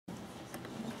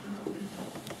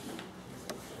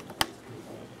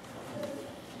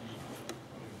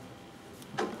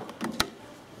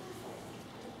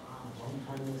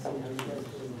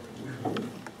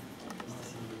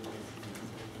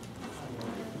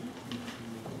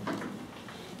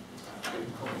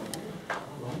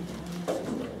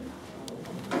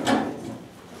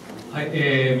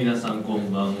皆さんこ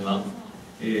んばんは。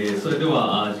それで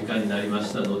は時間になりま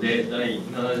したので、第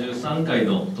73回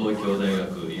の東京大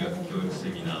学医学教育セ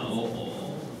ミナー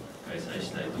を開催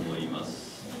したいと思いま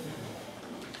す。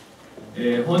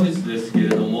本日ですけれ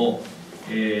ども、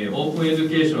Open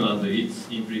Education and its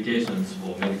Implications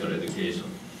for Medical Education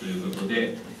ということ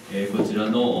で、こちら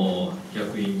の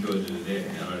客員教授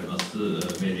であられます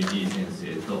メリー・リー先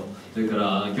生と、それか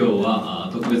ら今日は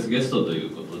特別ゲストとい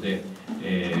うことで、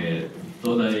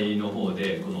東大の方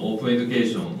でこのオープンエデュケー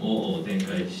ションを展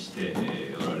開して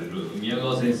おられる宮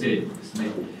川先生にですね、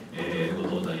ご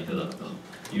登壇いただくと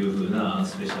いうふうな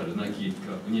スペシャルな企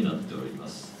画になっておりま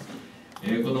す。こ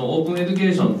のオープンエデュケ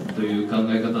ーションという考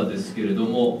え方ですけれど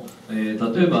も、例え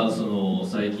ば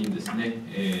最近です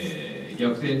ね、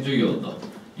逆転授業と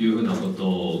いうふうなこ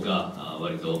とが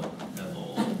割と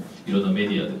いろんなメ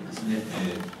ディアでですね、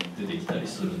出てきたり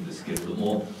するんですけれど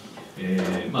も、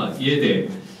家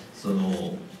で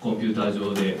コンピューター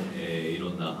上で、いろ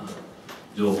んな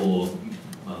情報を、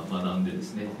学んでで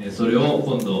すね、それを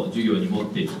今度授業に持っ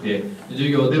てきて、授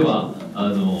業では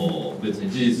別に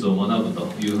事実を学ぶと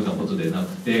いうふうなことでな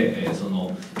くて、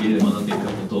家で学んでいた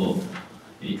ことを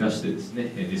生かしてです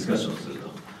ね、ディスカッションする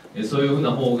と、そういうふうな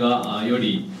方がよ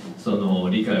り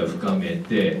理解を深め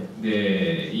て、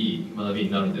でいい学び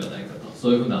になるんではないかと、そ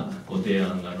ういうふうなご提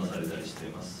案がなされたりしてい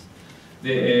ます。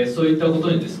でそういったこ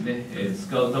とにですね、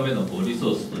使うためのリ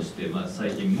ソースとして、最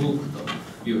近 MOOC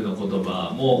というふうな言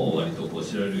葉も割と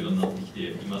知られるようになってきて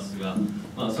いますが、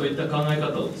そういった考え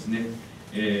方をですね、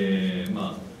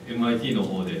MIT の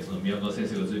方で宮川先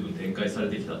生が随分展開され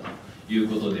てきたという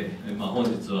ことで、本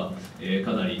日は、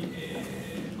かなり、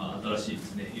新しいで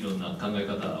すね、いろんな考え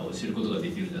方を知ることがで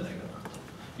きるんじゃないかな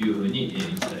というふうに、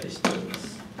期待しておりま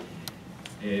す。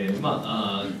一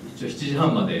応7時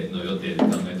半までの予定で考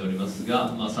えております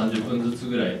が、30分ずつ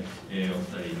ぐらい、お二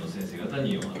人の先生方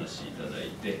にお話しいただ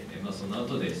いて、その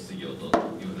後で質疑応答という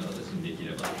ような形にでき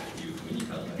ればというふうに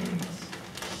考えております。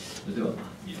それでは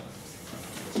宮川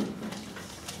先生。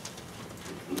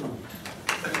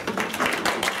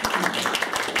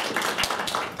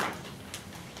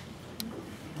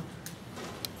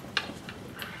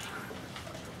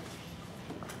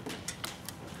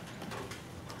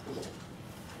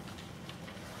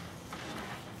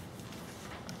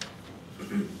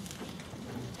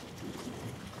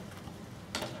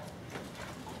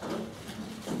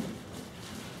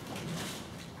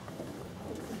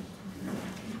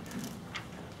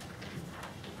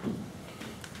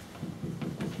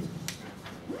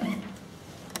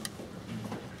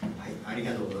あり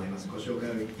がとうございます。ご紹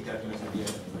介をいただきましてありが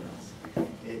とうございます。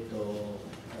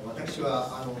私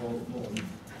はもう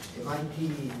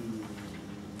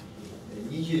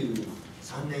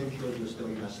MIT23 年教授をしてお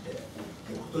りまして、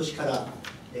今年から、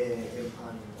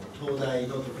東大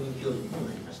の特任教授にも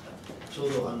なりました。ちょ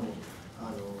うど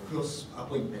クロスア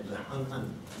ポイントメントで半々で、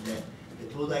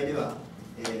東大では、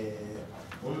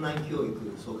オンライン教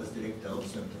育総括ディレクターを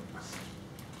務めております。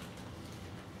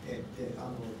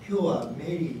今日は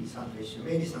メリーさんと一緒、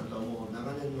メリーさんとはもう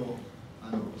長年の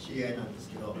知り合いなんです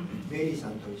けど、メリーさ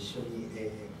んと一緒に、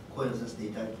講演させて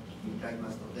いただきま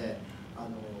すので、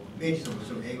メリーさんもも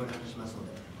ちろん英語で話しますの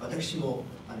で、私も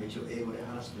一応英語で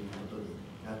話すということに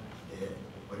なって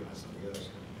おりますので、よろし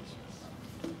くお願いします。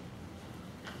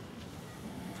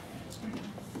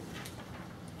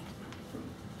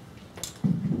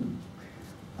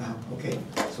Okay,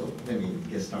 so let me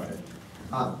get started.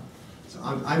 So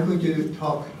I'm going to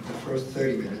talk the first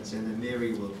 30 minutes, and then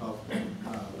Mary will talk the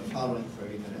following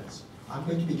 30 minutes. I'm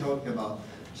going to be talking about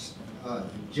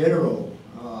general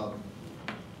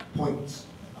points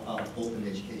about open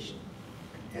education,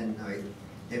 and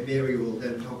Mary will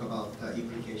then talk about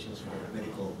implications for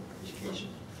medical education.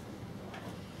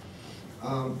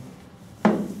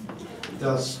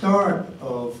 The start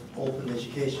of open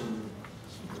education,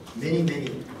 many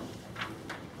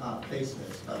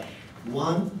places, but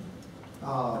one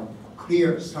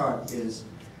clear start is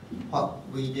what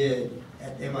we did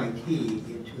at MIT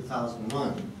in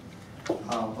 2001,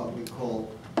 what we call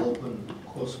Open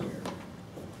Courseware.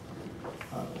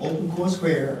 Open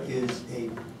Courseware is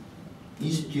an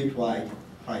institute-wide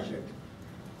project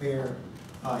where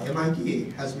MIT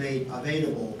has made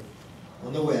available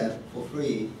on the web for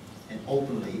free and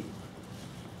openly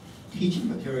teaching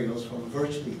materials from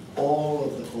virtually all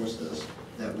of the courses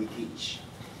that we teach.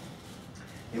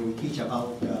 And we teach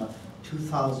about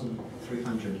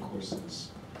 2,300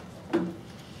 courses. It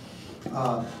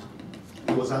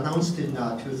was announced in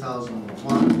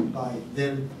 2001 by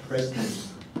then President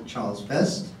Charles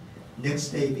Best. Next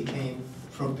day became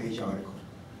front page article.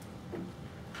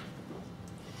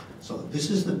 So this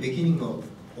is the beginning of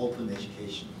open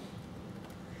education.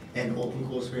 And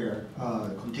OpenCourseware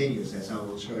continues, as I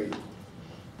will show you.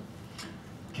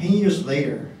 10 years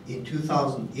later, in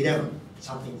 2011,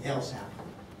 something else happened.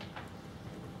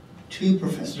 2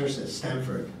 professors at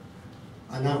Stanford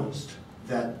announced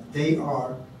that they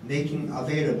are making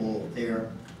available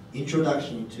their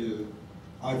introduction to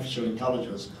artificial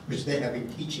intelligence, which they have been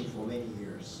teaching for many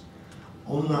years.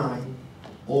 Online,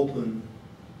 open,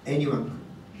 anyone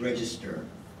could register.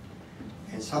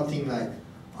 And something like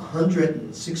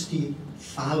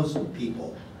 160,000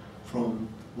 people from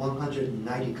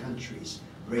 190 countries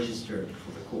registered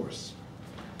for the course.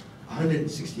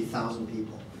 160,000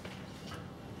 people.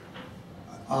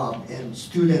 And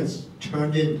students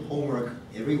turned in homework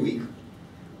every week.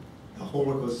 The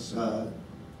homework was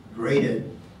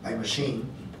graded by machine.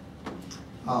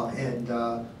 And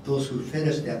those who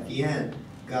finished at the end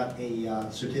got a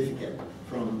certificate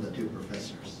from the 2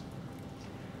 professors.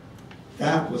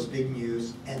 That was big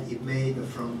news, and it made the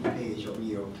front page of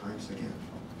New York Times again.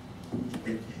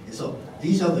 And so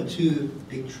these are the 2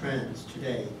 big trends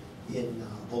today in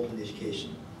open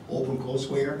education: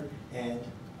 OpenCourseware and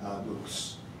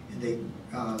MOOCs. And they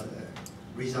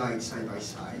reside side by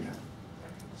side.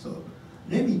 So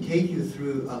let me take you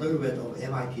through a little bit of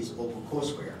MIT's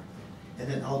OpenCourseware, and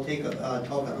then I'll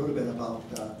talk a little bit about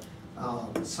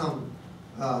some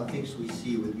things we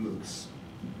see with MOOCs.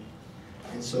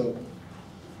 And so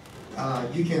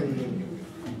you can,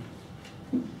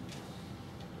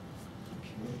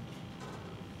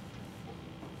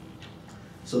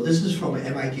 so this is from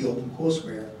MIT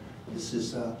OpenCourseware. This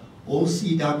is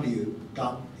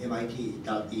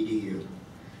ocw.mit.edu.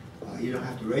 You don't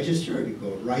have to register, you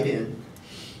go right in,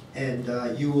 and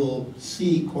you will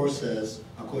see courses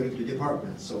according to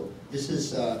departments. So this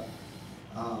is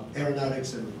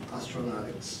aeronautics and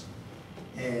astronautics.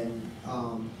 And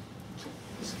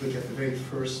let's look at the very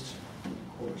first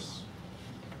course.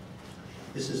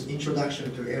 This is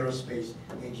Introduction to Aerospace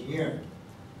Engineering.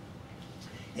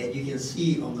 And you can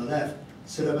see on the left,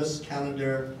 syllabus,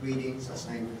 calendar, readings,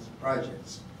 assignments,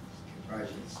 projects.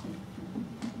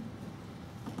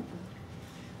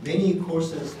 Many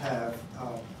courses have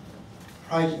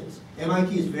projects.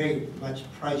 MIT is very much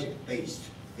project-based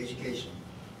education.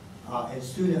 And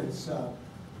students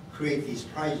create these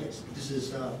projects. This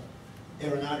is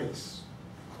aeronautics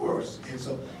course. And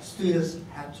so students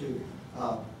have to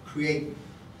create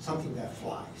something that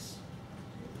flies.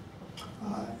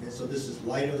 And so this is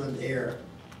lighter than air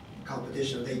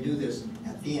competition. They do this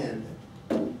at the end.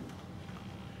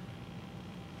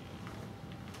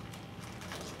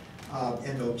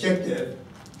 And the objective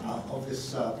of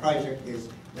this project is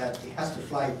that it has to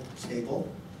fly stable,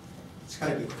 it's got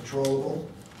to be controllable,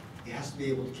 it has to be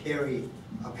able to carry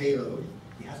a payload,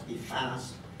 it has to be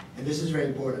fast, and this is very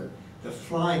important. The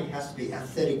flying has to be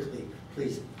aesthetically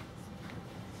pleasing.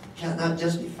 It cannot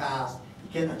just be fast,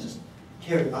 it cannot just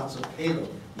carry lots of payload,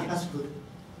 it has to look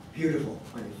beautiful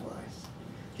when it flies.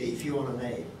 Okay, if you want an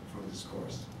A from this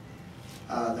course.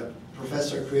 The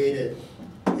professor created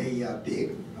a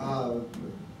big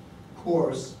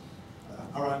course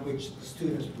around which the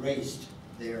students raced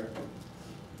their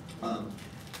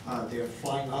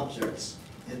flying objects,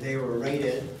 and they were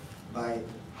rated by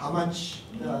how much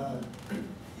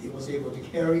it was able to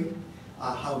carry,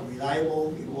 how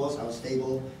reliable it was, how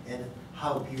stable, and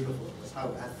how beautiful it was,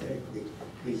 how aesthetically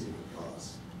pleasing it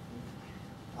was.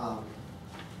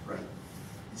 Right.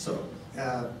 So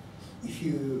if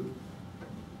you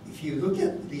look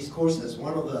at these courses,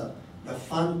 one of the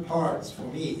fun parts for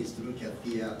me is to look at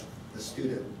the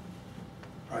student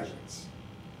projects.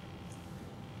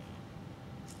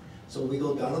 So we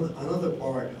go down another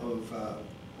part of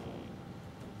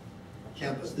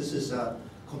campus. This is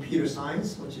computer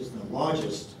science, which is the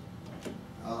largest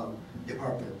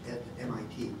department at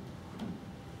MIT.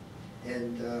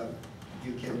 And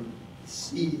you can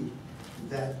see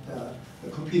that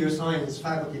the computer science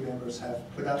faculty members have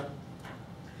put up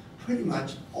pretty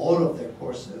much all of their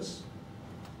courses,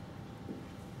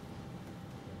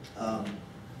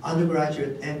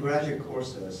 undergraduate and graduate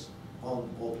courses, on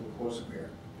OpenCourseware.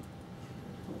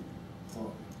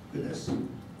 Oh, goodness,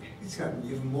 it's gotten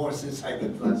even more since I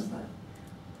looked last time.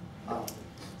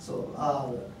 So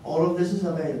all of this is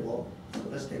available. So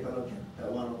let's take a look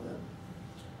at one of them.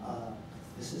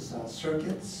 This is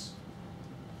Circuits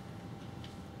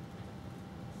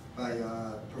by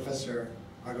Professor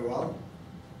Agarwal.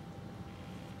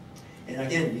 And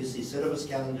again, you see syllabus,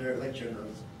 calendar, lecture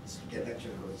notes. Let's look at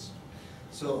lecture notes.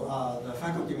 So the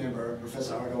faculty member,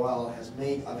 Professor Agarwal, has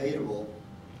made available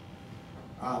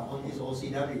on his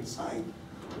OCW site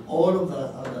all of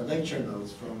the lecture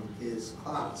notes from his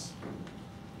class.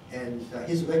 And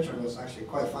his lecture was actually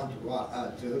quite fun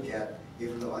to look at,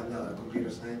 even though I'm not a computer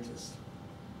scientist.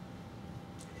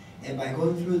 And by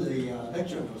going through the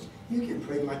lecture notes, you can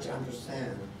pretty much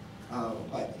understand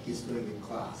what he's doing in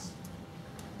class.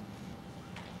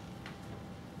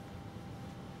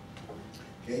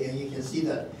 Okay, and you can see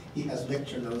that he has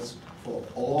lecture notes for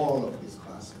all of his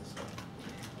classes.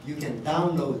 You can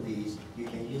download these, you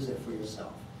can use it for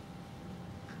yourself.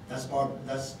 That's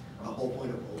the whole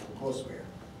point of OpenCourseWare.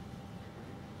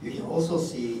 You can also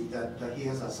see that he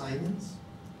has assignments.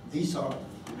 These are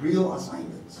real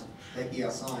assignments that he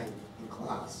assigned in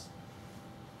class.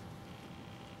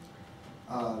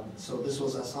 So this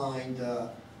was assigned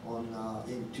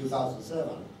in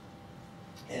 2007,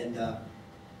 and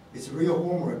it's real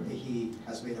homework that he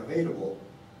has made available.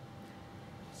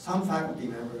 Some faculty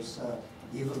members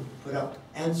even put up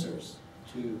answers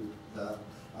to the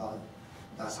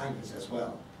assignments as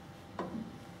well.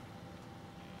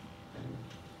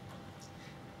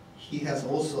 He has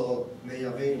also made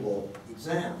available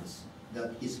exams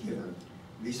that he's given.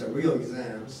 These are real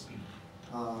exams,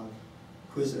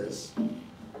 quizzes. Okay,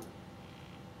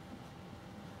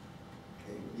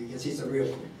 you can see it's a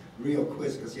real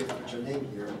quiz because you have to put your name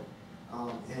here,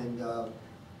 and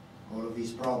all of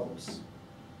these problems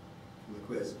in the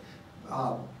quiz.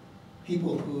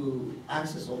 People who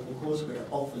access OpenCourseWare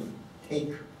often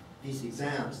take these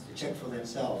exams to check for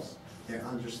themselves their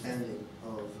understanding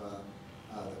of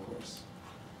the course.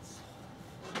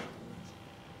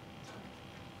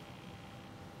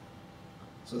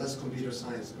 So that's computer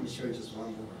science. Let me show you just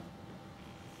one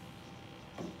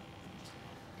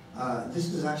more.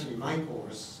 This is actually my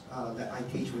course that I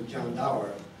teach with John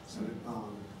Dower, some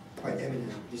quite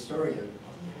eminent historian.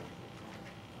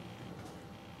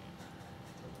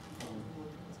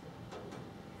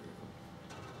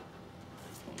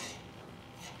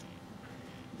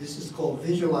 This is called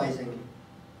Visualizing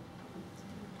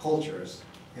Cultures,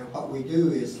 and what we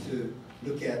do is to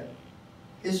look at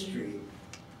history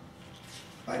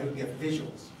by looking at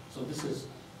visuals. So this is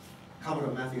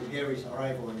Commodore Matthew Perry's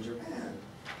arrival in Japan,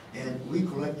 and we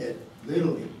collected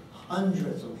literally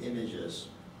hundreds of images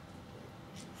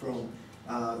from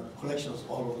collections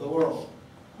all over the world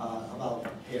about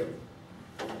Perry.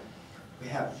 We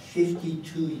have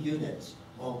 52 units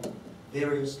on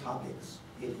various topics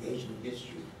in Asian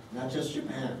history, not just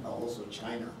Japan, but also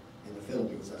China and the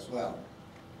Philippines as well.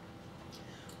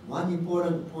 One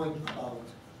important point about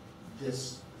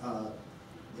this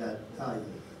that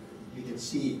you can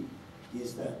see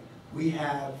is that we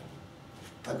have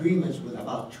agreements with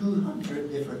about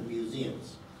 200 different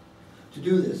museums. To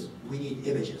do this, we need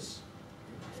images.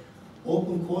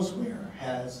 OpenCourseWare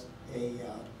has a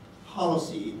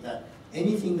policy that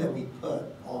anything that we put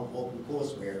on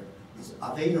OpenCourseWare is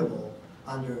available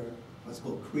under what's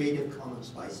called Creative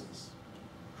Commons license.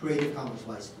 Creative Commons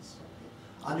license.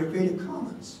 Under Creative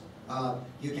Commons,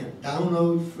 you can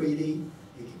download freely,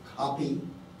 you can copy,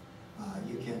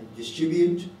 you can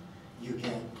distribute, you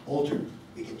can alter,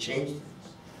 you can change things,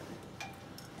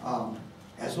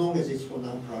 as long as it's for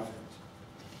nonprofit.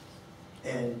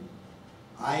 And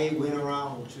I went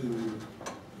around to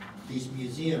these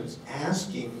museums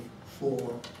asking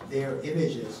for their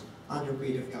images under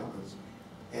Creative Commons.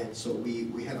 And so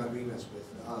we have agreements with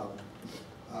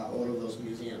all of those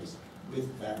museums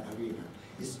with that agreement.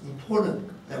 It's important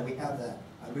that we have that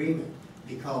agreement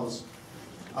because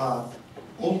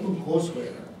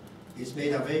OpenCourseWare is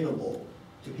made available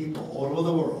to people all over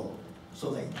the world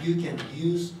so that you can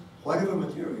use whatever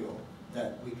material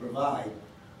that we provide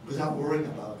without worrying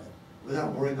about it,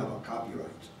 without worrying about copyright.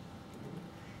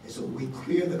 And so we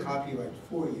clear the copyright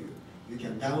for you. You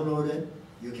can download it,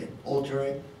 you can alter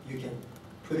it, you can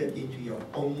put it into your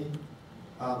own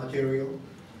material,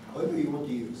 whatever you want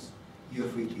to use, you're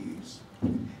free to use.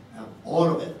 All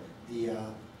of it, the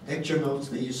lecture notes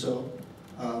that you saw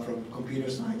from computer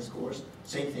science course,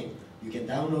 same thing. You can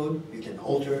download, you can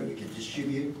alter, you can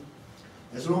distribute,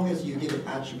 as long as you give an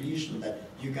attribution that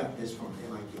you got this from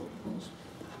MIT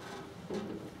OpenCourseWare.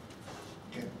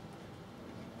 Okay.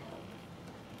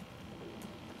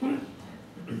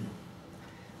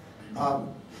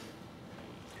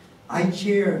 I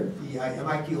chaired the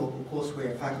MIT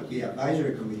OpenCourseWare Faculty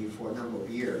Advisory Committee for a number of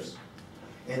years,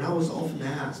 and I was often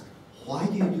asked, why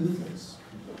do you do this?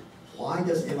 Why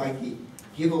does MIT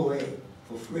give away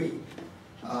for free,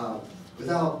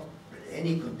 without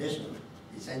any condition,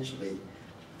 essentially,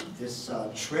 this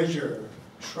treasure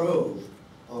trove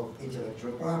of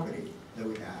intellectual property that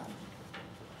we have?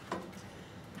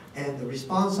 And the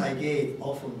response I gave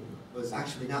often was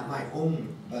actually not my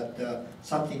own, but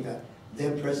something that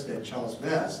then President Charles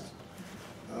Vest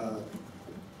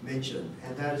mention,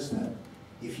 and that is that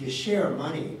if you share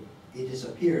money, it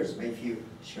disappears, but if you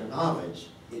share knowledge,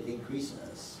 it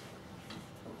increases.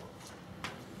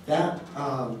 That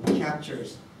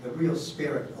captures the real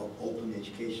spirit of open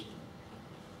education.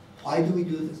 Why do we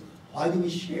do this? Why do we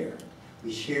share?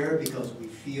 We share because we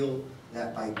feel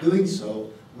that by doing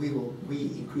so, we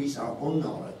increase our own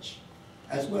knowledge,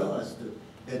 as well as to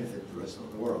benefit the rest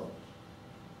of the world.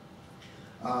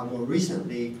 More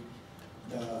recently,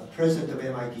 the president of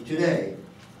MIT today,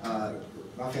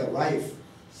 Raphael Reif,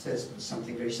 says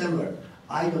something very similar.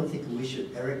 I don't think we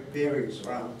should erect barriers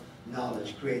around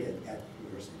knowledge created at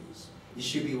universities. It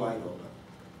should be wide open,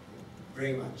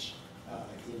 very much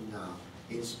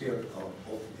in spirit of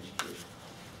open education.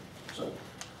 So,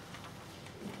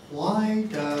 why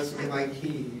does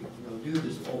MIT do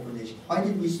this open education? Why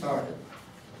did we start it?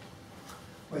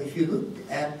 Well, if you look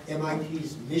at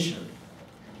MIT's mission,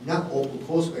 not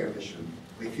OpenCourseware mission,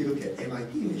 but if you look at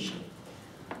MIT mission,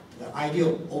 the idea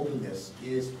of openness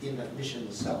is in the mission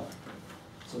itself.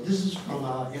 So this is from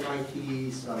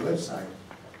MIT's website.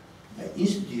 The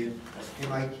Institute of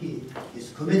MIT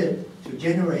is committed to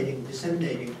generating,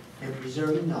 disseminating, and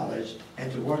preserving knowledge,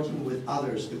 and to working with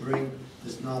others to bring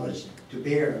this knowledge to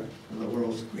bear on the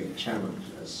world's great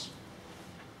challenges.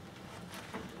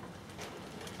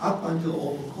 Up until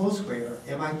OpenCourseware,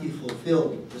 MIT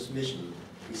fulfilled this mission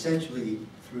essentially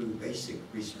through basic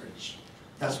research.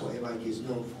 That's what MIT is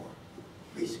known for,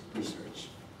 basic research.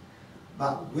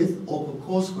 But with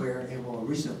OpenCourseware and more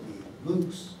recently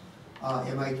MOOCs,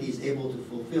 MIT is able to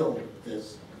fulfill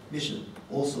this mission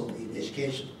also in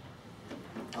education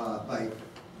by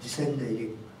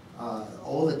disseminating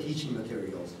all the teaching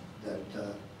materials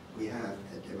that we have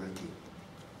at MIT.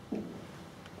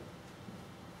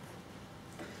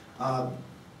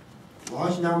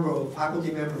 Large number of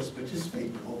faculty members participate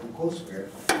in OpenCourseware.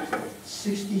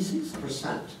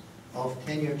 66% of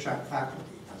tenure-track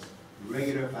faculty, that's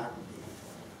regular faculty,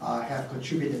 have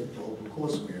contributed to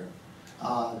OpenCourseware.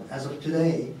 As of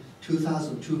today,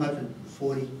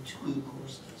 2,242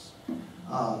 courses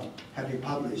have been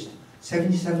published.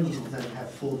 77 of them have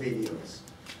full videos.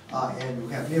 And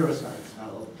we have mirror sites,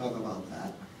 I'll talk about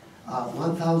that.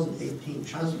 1,018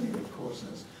 translated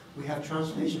courses. We have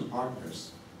translation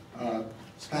partners,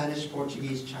 Spanish,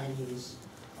 Portuguese, Chinese,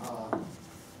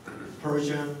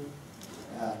 Persian,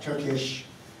 Turkish,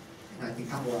 and I think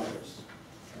a couple others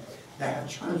that have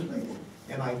translated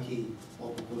MIT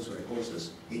OpenCourseware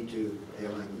courses into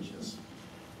their languages.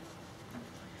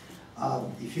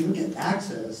 If you look at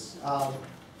access,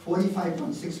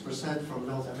 45.6% from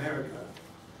North America,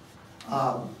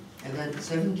 and then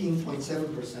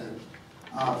 17.7%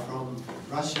 from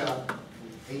Russia and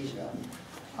Asia,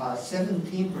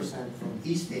 17% from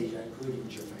East Asia, including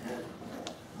Japan,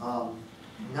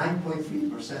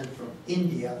 9.3% from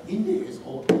India. India is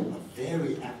a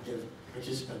very active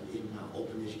participant in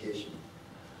open education.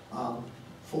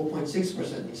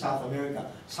 4.6% in South America.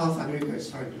 South America is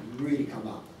starting to really come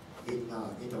up in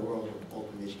the world of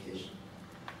open education.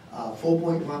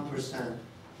 4.1%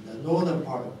 in the northern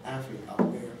part of Africa,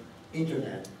 where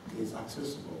internet is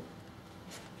accessible.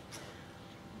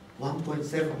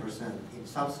 1.7% in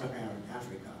sub-Saharan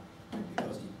Africa,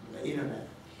 because the internet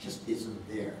just isn't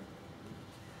there.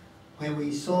 When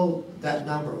we saw that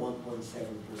number,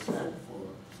 1.7% for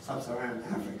sub-Saharan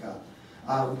Africa,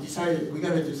 we decided we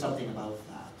got to do something about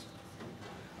that.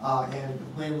 And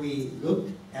when we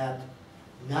looked at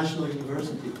national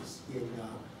universities in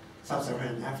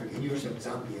sub-Saharan Africa, University of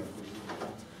Zambia, for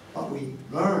example, what we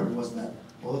learned was that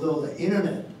although the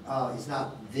internet is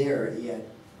not there yet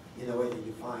in the way that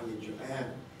you find in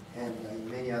Japan and in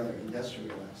many other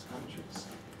industrialized countries,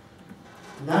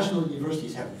 national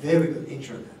universities have very good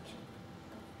internet.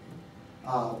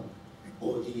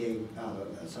 ODA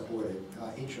supported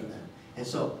intranet. And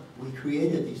so we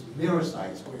created these mirror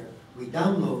sites where we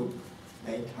download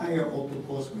the entire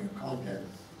OpenCourseware content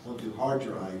onto hard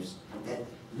drives and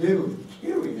literally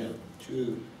carry them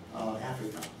to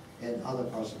Africa and other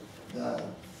parts of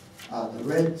the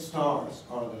red stars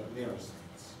are the mirror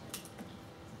sites.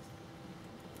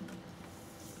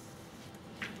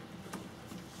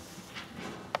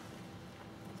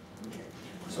 Okay.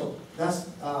 So that's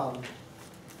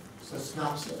a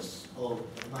synopsis of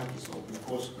MIT's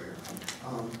OpenCourseware.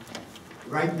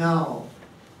 Right now,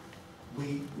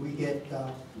 we get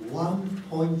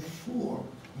 1.4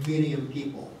 million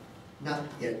people, not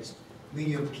yet,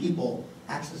 million people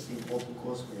accessing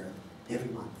OpenCourseware every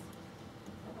month.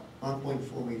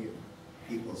 1.4 million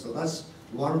people. So that's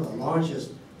one of the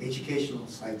largest educational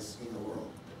sites in the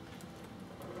world.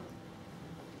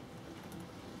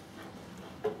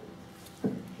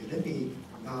 Okay, let me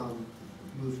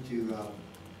move to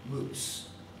MOOCs.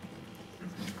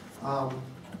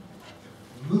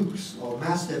 MOOCs, or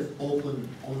Massive Open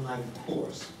Online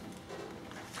Course,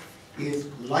 is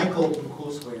like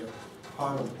OpenCourseware,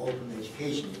 part of open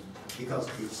education, because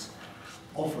it's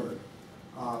offered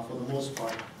for the most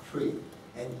part free,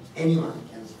 and anyone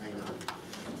can sign up.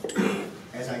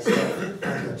 As I said,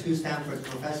 the two Stanford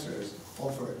professors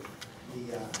offered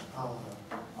the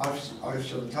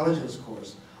artificial intelligence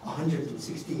course.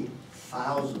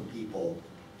 160,000 people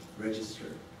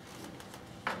registered.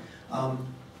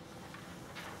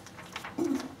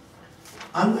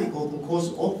 Unlike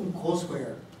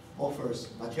OpenCourseware offers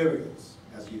materials,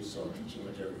 as you saw, teaching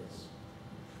materials,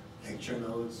 lecture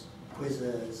notes,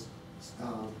 quizzes.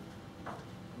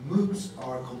 MOOCs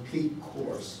are a complete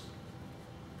course.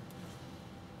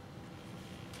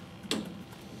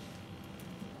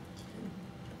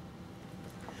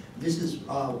 This is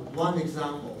one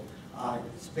example.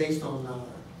 It's based on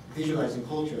visualizing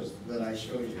cultures that I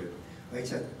showed you.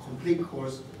 It's a complete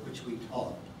course which we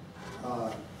taught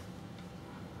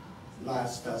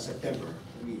last September.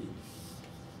 Is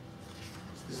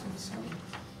this on sound?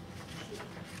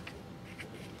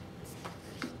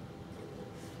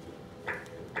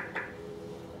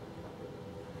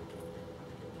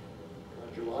 On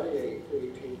July 8,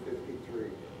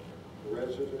 1853,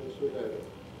 residents of Edinburgh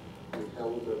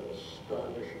beheld an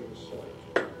astonishing sight.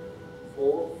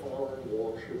 4 foreign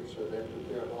warships had entered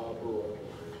their harbor under a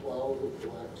cloud of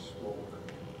black smoke.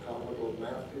 Commodore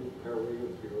Matthew Perry of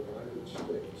the United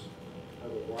States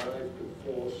had arrived to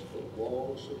force the long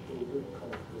secluded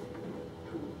country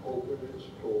to open its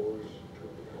doors to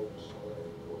the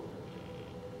outside world.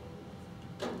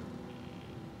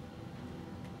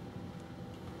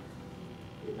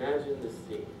 Imagine the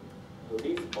scene.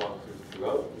 Police boxes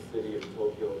throughout the city of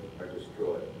Tokyo are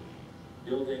destroyed.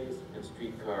 Buildings and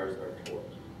streetcars are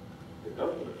torched. The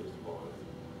government responds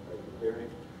by declaring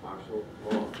martial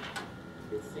law.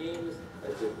 It seems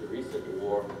as if the recent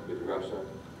war with Russia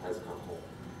has come home.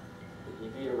 The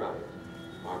Hibiya riot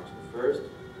marked the first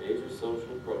major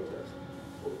social protest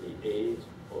of the age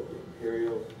of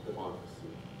imperial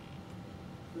democracy.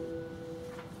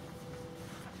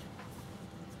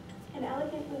 An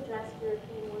elegantly dressed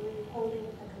European woman holding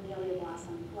a camellia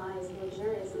blossom lies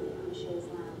luxuriously on a chaise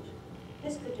lounge.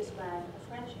 This could describe a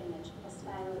French image of a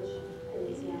stylish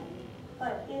Parisienne,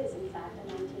 but is in fact a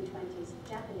 1920s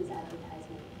Japanese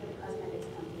advertisement for the cosmetics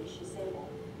company Shiseido.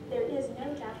 There is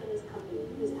no Japanese company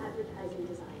whose advertising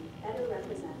design better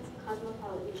represents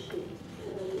cosmopolitan chic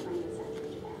in early 20th century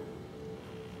Japan.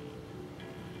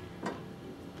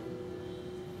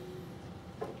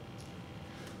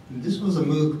 This was a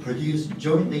MOOC produced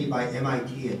jointly by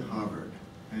MIT and Harvard.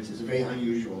 And it's a very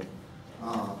unusual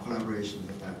collaboration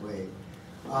in that way.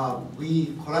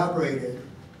 We collaborated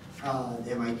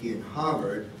MIT and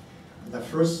Harvard. The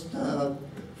first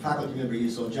faculty member you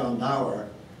saw, John Dower.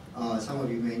 Some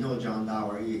of you may know John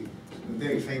Dower. He's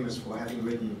very famous for having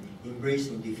written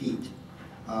Embracing Defeat,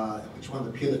 which won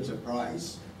the Pulitzer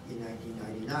Prize in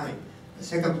 1999. The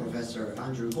second professor,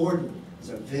 Andrew Gordon, is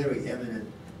a very eminent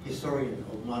historian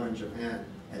of modern Japan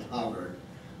at Harvard.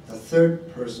 The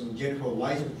third person, Jennifer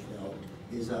Weisenfeld,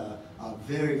 is a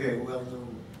very, very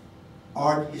well-known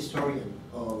art historian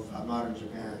of modern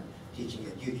Japan, teaching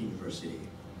at Duke University.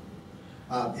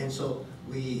 And so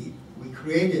we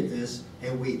created this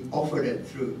and we offered it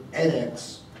through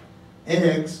edX.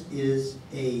 edX is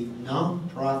a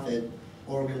non-profit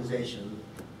organization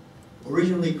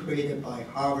originally created by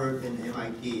Harvard and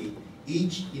MIT.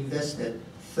 Each invested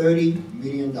 $30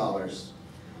 million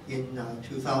in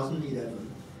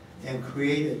 2011 and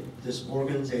created this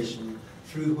organization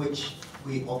through which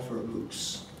we offer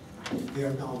MOOCs. There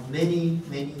are now many,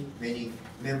 many, many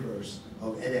members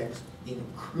of edX,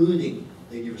 including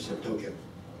the University of Tokyo.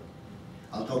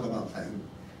 I'll talk about that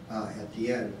at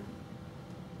the end.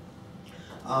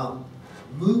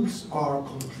 MOOCs are a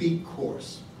complete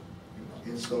course.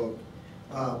 And so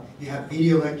you have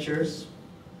video lectures.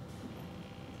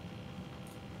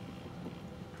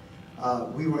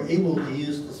 We were able to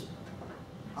use this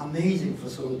amazing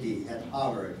facility at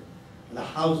Harvard, the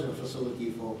Hauser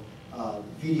facility for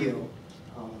video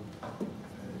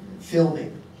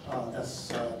filming.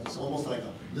 It's almost like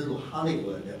a little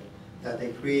Hollywood that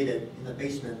they created in the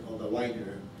basement of the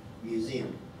Widener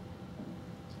Museum.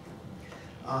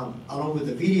 Along with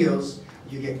the videos,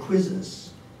 you get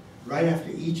quizzes right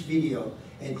after each video,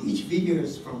 and each video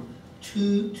is from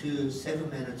 2 to 7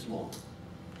 minutes long.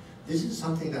 This is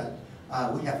something that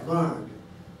we have learned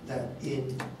that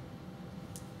in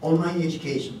online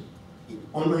education,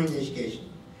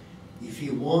 if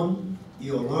you want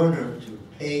your learner to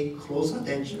pay close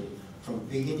attention from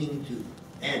beginning to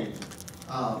end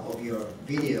of your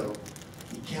video,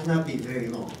 it cannot be very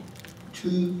long.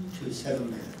 2 to 7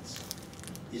 minutes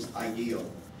is ideal.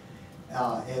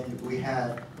 And we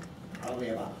had probably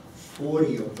about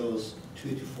 40 of those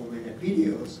 2 to 4 minute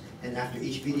videos, and after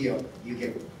each video you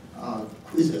get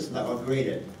quizzes that are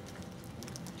graded.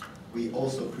 We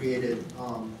also created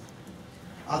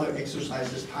other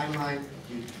exercises, timeline.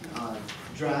 You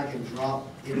drag and drop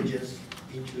images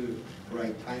into the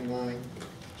right timeline.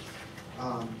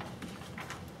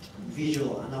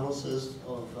 Visual analysis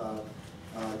of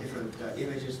different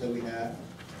images that we have,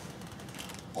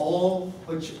 all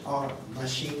which are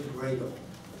machine gradable.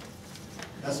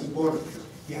 That's important because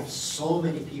you have so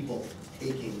many people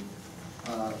taking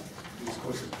these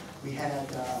courses. We had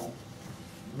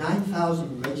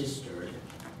 9,000 registered,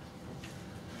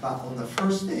 but on the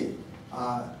first day,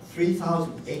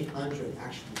 3,800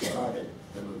 actually started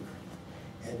the MOOC,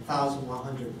 and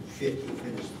 1,150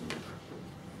 finished the MOOC.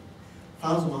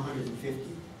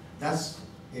 1,150, that's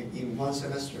in one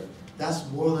semester. That's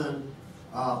more than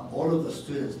all of the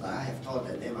students that I have taught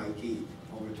at MIT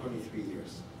over 23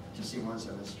 years, just in one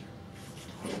semester.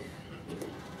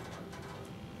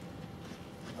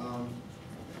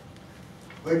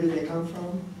 Where do they come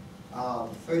from?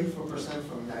 34%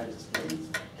 from the United States,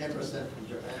 10% from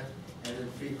Japan, and then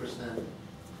 3%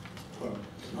 from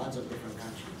lots of different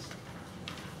countries.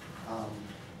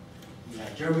 Yeah,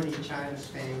 Germany, China,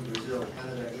 Spain, Brazil,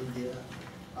 Canada, India.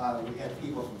 We had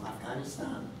people from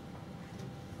Afghanistan,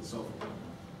 and so forth.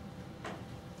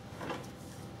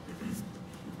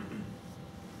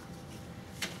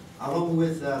 Along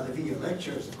with the video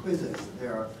lectures and quizzes,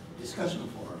 there are discussion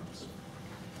forums.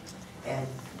 And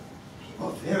people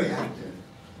are very active.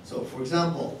 So for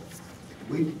example,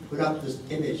 we put up this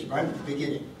image right at the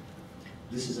beginning.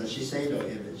 This is a Shiseido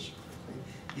image.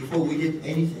 Before we did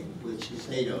anything with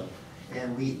Shiseido,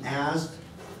 and we asked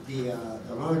the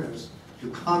learners to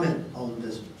comment on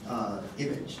this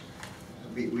image.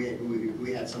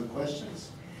 We had some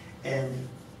questions. And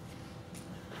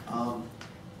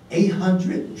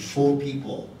 804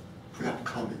 people put up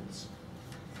comments.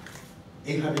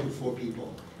 804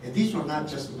 people. And these were not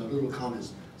just the little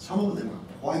comments. Some of them are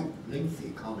quite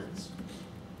lengthy comments.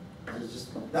 And it's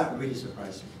just, that really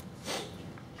surprised me.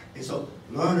 And so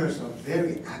learners are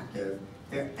very active,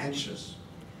 they're anxious.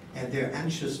 And they're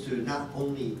anxious to not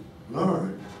only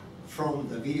learn from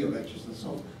the video lectures and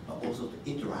so on, but also to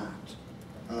interact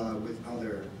with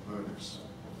other learners.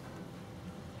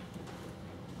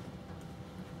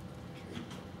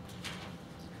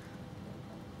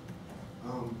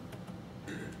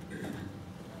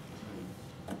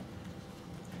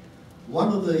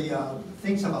 One of the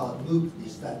things about MOOC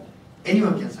is that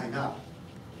anyone can sign up.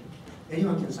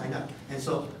 Anyone can sign up. And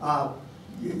so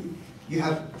you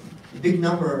have a big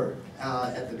number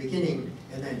at the beginning,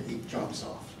 and then it drops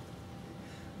off.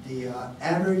 The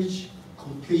average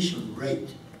completion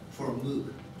rate for a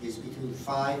MOOC is between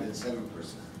 5 and 7%.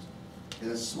 It's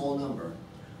a small number.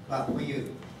 But when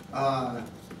you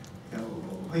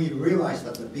realize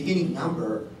that the beginning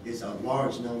number is a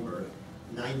large number,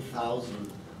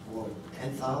 9,000 or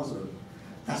 10,000,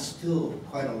 that's still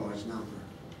quite a large number.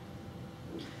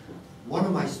 One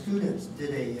of my students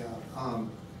did a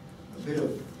bit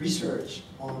of research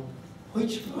on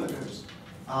which learners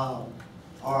are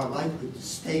likely to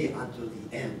stay until the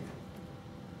end.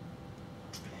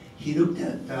 He looked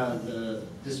at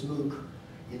this MOOC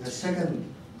in the second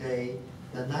day,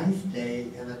 the 9th day,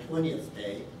 and the 20th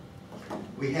day.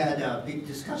 We had big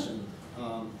discussion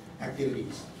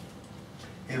activities.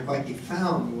 And what he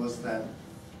found was that,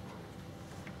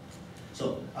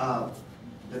 so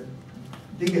the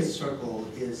biggest circle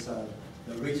is the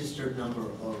registered number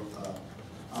of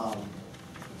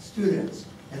students,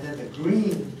 and then the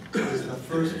green is the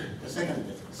second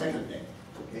day.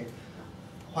 Okay.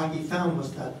 What he found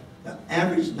was that the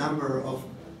average number of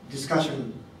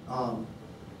discussion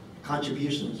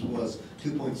contributions was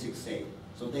 2.68.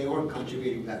 So they weren't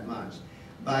contributing that much.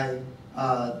 By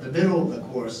the middle of the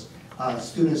course,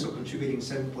 students were contributing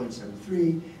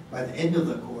 7.73. By the end of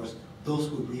the course, those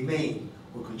who remained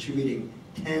were contributing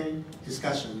 10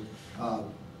 discussion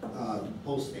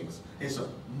postings. And so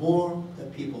more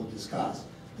that people discuss,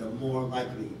 the more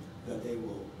likely that they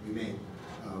will remain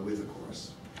with the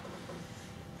course.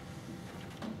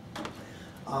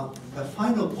 The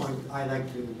final point I'd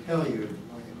like to tell you,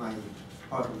 in my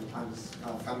part of the time is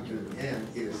coming to an end,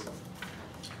 is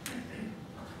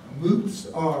MOOCs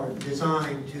are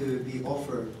designed to be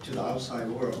offered to the outside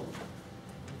world.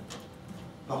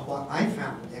 But what I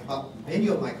found, and what many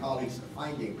of my colleagues are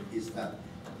finding, is that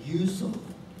use of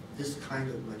this kind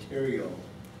of material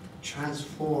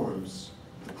transforms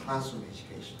the classroom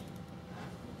education.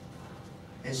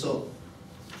 And so,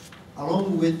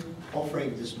 along with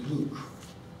offering this MOOC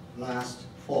last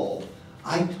fall,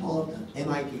 I taught an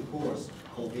MIT course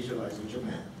called Visualizing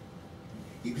Japan,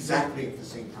 exactly at the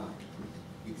same time.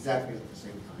 Exactly at the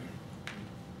same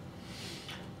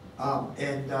time.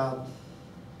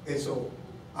 And so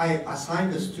I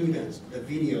assigned the students the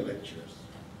video lectures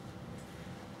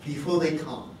before they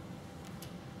come.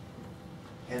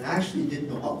 And I actually didn't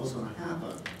know what was going to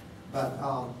happen, but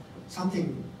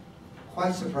something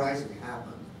quite surprising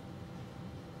happened.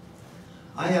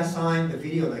 I assigned the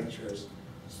video lectures.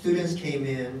 Students came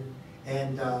in,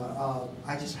 and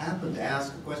I just happened to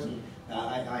ask a question.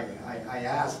 I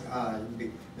asked,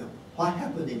 what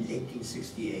happened in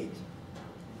 1868?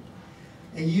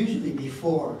 And usually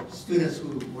before, students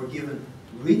who were given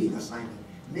reading assignment,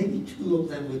 maybe 2 of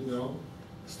them would know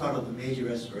the start of the Meiji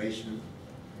Restoration.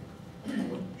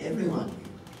 Everyone knew.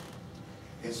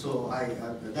 And so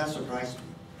that surprised me.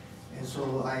 And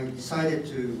so I decided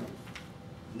to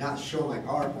not show my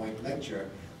PowerPoint lecture,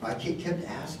 but I kept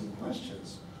asking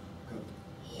questions.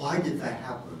 Why did that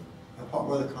happen? And what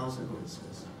were the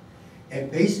consequences? And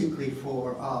basically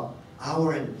for an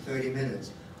hour and 30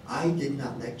 minutes, I did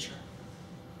not lecture.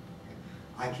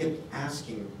 I kept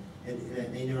asking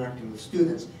and interacting with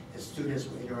students, and students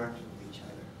were interacting with each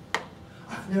other.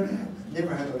 I've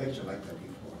never had a lecture like that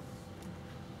before.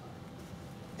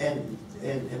 And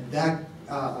that,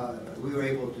 we were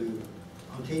able to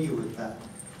continue with that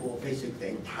for basically the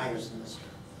entire semester.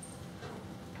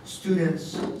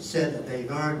 Students said that they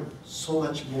learned so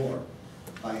much more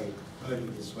by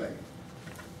learning this way.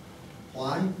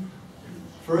 Why?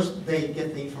 First, they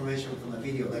get the information from the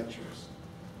video lectures.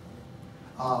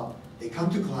 They come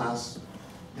to class,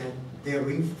 then they're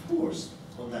reinforced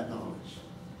on that knowledge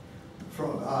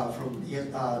from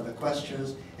the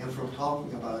questions and from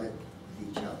talking about it with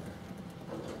each other.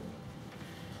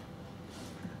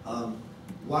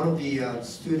 One of the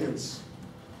students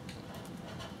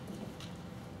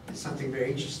did something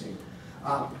very interesting.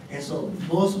 And so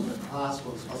most of the class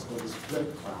was what's called this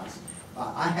flipped class.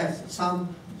 I had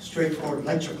some straightforward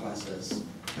lecture classes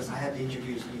because I had to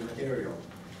introduce new material.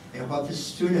 And what this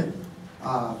student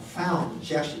found,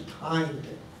 she actually timed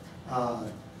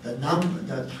the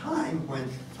time when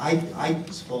I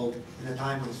spoke and the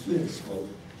time when students spoke.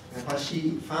 And what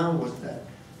she found was that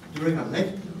during a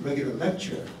regular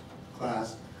lecture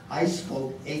class, I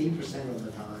spoke 80% of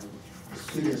the time, the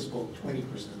students spoke 20%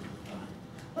 of the time.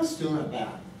 That's still not bad.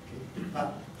 Okay?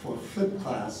 But for flipped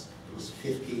class, it was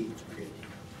 50-50.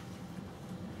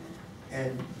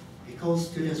 And because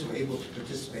students were able to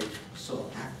participate so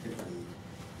actively,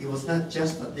 it was not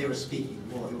just that they were speaking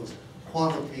more, it was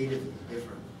qualitatively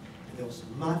different. And there was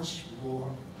much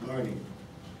more learning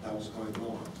that was going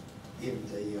on in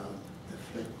the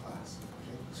flipped class.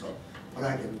 Okay? So what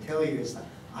I can tell you is that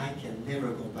I can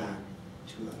never go back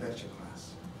to a lecture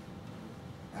class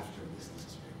after this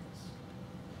experience.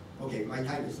 Okay, my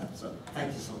time is up, so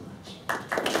thank you so much.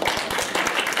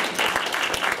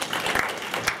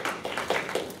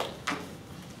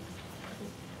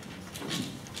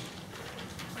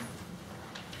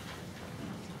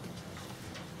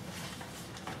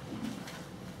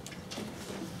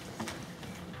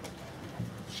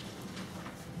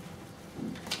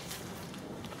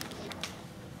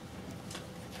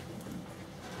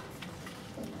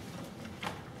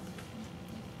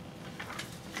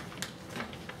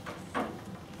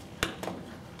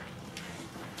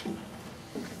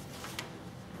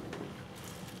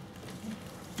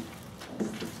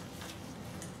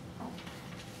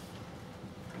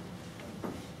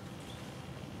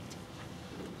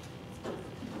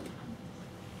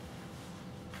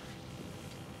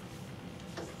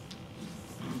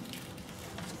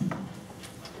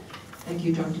 Thank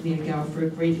you, Dr. Miyagawa, for a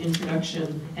great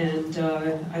introduction. And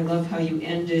I love how you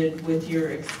ended with your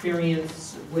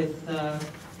experience with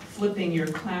flipping your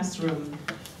classroom,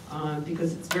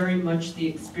 because it's very much the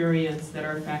experience that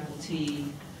our faculty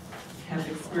have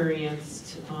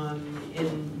experienced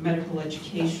in medical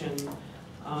education,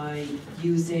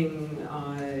 using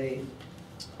a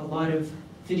lot of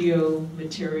video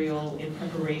material in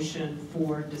preparation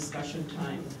for discussion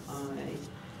time.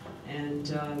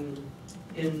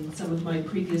 In some of my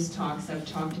previous talks, I've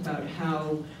talked about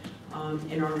how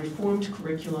in our reformed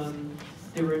curriculum,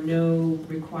 there were no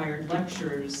required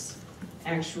lectures.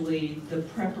 Actually, the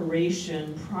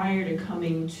preparation prior to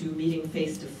coming to meeting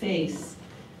face-to-face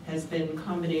has been a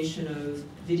combination of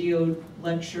video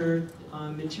lecture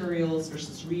materials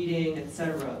versus reading,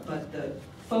 etc. But the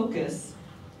focus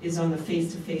is on the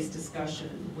face-to-face discussion,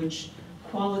 which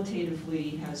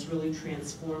qualitatively has really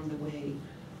transformed the way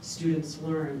students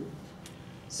learn.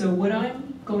 So what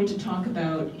I'm going to talk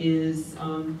about is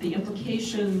the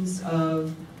implications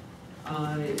of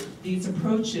these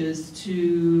approaches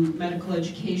to medical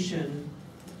education.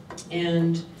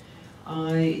 And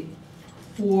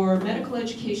for medical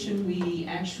education, we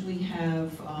actually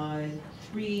have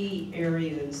 3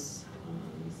 areas.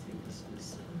 Let me see if this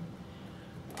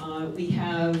is, we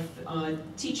have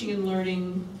teaching and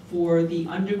learning for the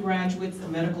undergraduates, the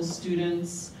medical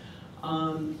students,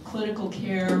 clinical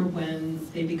care when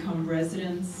they become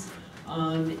residents,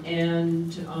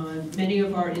 and many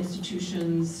of our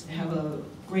institutions have a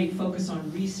great focus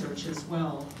on research as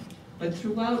well. But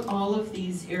throughout all of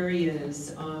these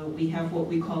areas, we have what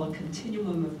we call a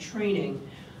continuum of training.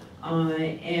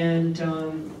 And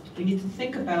we need to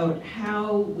think about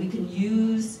how we can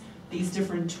use these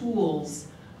different tools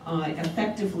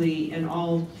effectively in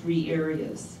all 3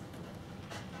 areas.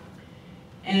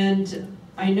 And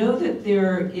I know that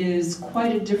there is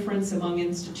quite a difference among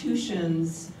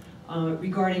institutions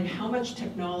regarding how much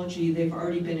technology they've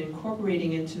already been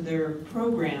incorporating into their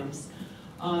programs.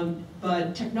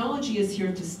 But technology is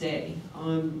here to stay.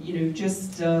 You know,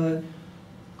 just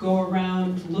go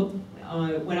around, look.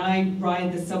 When I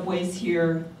ride the subways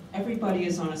here, everybody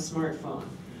is on a smartphone.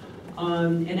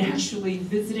 And actually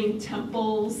visiting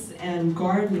temples and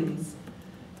gardens,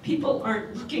 people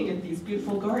aren't looking at these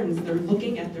beautiful gardens, they're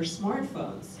looking at their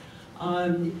smartphones.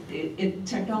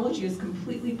 Technology is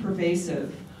completely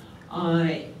pervasive.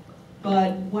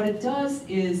 But what it does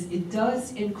is it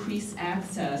does increase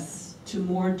access to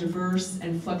more diverse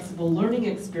and flexible learning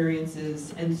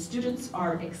experiences, and students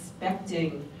are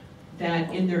expecting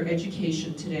that in their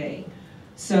education today.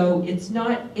 So it's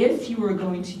not if you are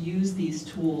going to use these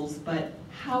tools, but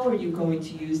how are you going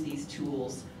to use these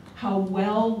tools? How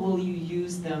well will you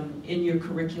use them in your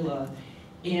curricula?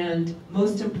 And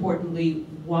most importantly,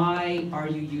 why are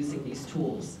you using these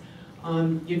tools?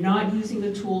 You're not using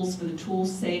the tools for the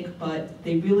tool's sake, but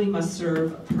they really must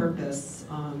serve a purpose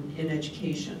in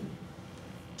education.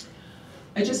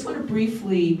 I just want to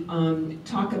briefly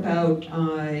talk about,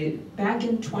 back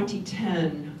in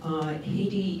 2010,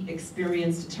 Haiti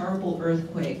experienced a terrible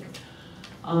earthquake.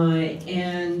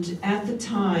 And at the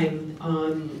time,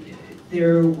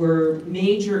 there were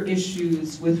major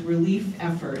issues with relief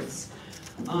efforts.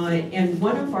 And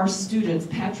one of our students,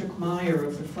 Patrick Meyer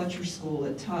of the Fletcher School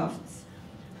at Tufts,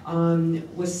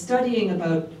 was studying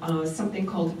about something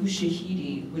called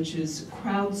Ushahidi, which is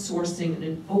crowdsourcing,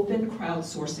 an open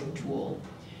crowdsourcing tool.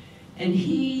 And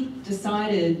he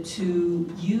decided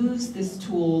to use this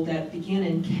tool that began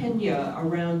in Kenya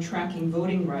around tracking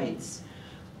voting rights,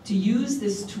 to use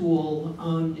this tool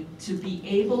to be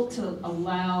able to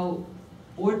allow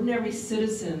ordinary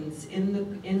citizens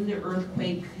in the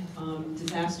earthquake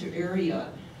disaster area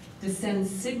to send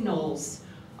signals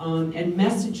and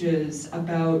messages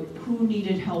about who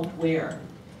needed help where.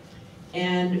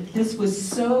 And this was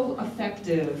so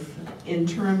effective in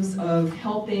terms of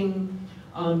helping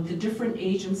the different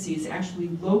agencies actually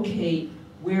locate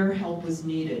where help was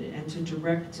needed and to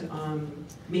direct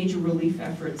major relief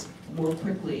efforts more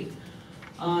quickly.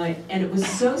 And it was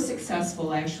so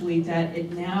successful, actually, that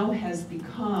it now has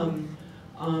become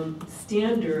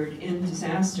standard in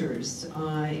disasters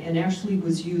and actually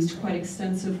was used quite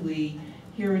extensively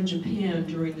here in Japan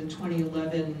during the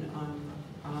 2011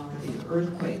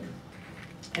 earthquake.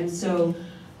 And so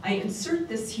I insert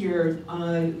this here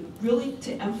really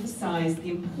to emphasize the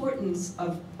importance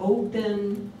of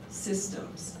open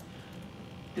systems.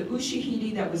 The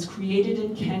Ushahidi that was created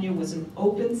in Kenya was an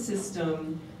open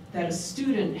system that a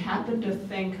student happened to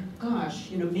think, gosh,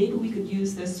 you know, maybe we could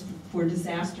use this for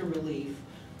disaster relief.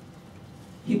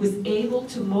 He was able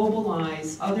to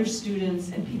mobilize other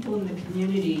students and people in the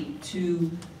community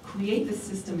to create the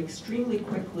system extremely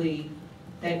quickly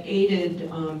that aided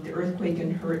the earthquake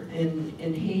in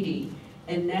Haiti,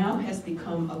 and now has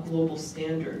become a global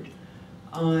standard.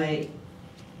 I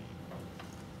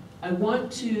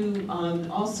want to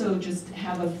also just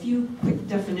have a few quick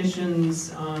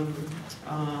definitions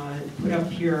put up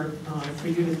here for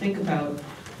you to think about.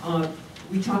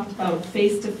 We talked about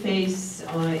face-to-face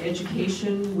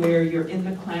education, where you're in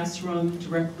the classroom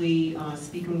directly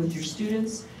speaking with your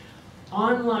students.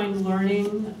 Online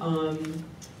learning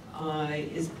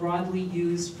is broadly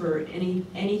used for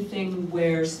anything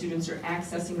where students are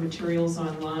accessing materials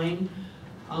online.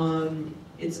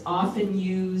 It's often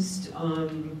used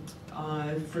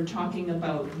for talking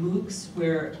about MOOCs,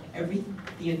 where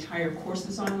the entire course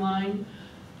is online.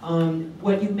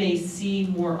 What you may see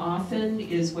more often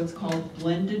is what's called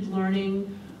blended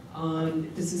learning,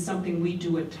 This is something we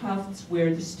do at Tufts,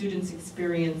 where the students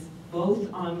experience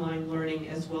both online learning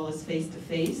as well as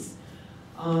face-to-face.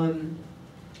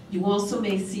 You also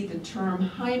may see the term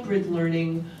hybrid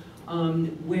learning,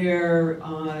 where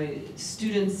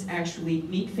students actually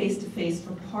meet face-to-face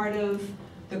for part of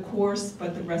the course,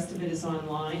 but the rest of it is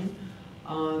online.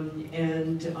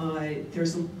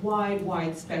 There's a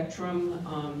wide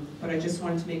spectrum, but I just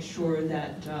wanted to make sure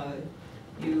that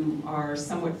you are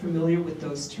somewhat familiar with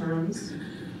those terms.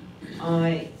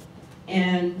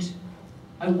 And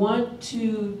I want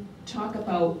to talk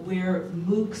about where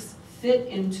MOOCs fit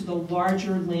into the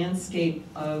larger landscape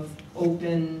of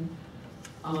open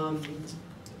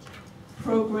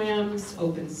programs,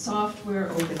 open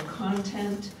software, open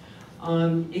content.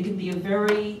 It can be a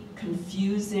very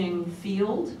confusing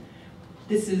field.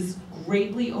 This is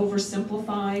greatly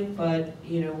oversimplified, but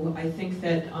I think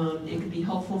that it could be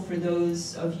helpful for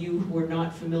those of you who are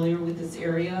not familiar with this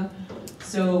area.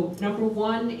 So number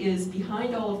one is,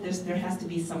 behind all of this, there has to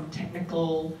be some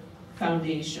technical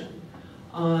foundation.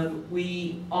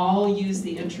 We all use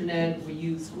the internet, we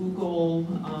use Google.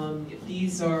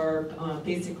 These are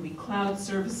basically cloud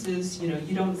services.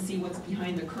 You don't see what's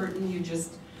behind the curtain, you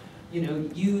just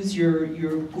use your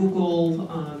Google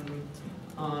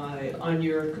on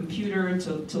your computer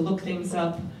to look things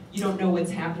up. You don't know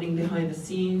what's happening behind the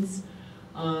scenes.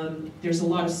 There's a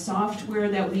lot of software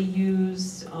that we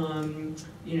use, the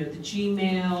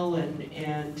Gmail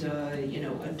and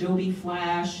Adobe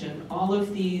Flash and all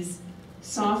of these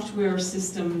software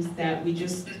systems that we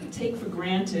just take for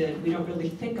granted. We don't really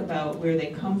think about where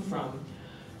they come from.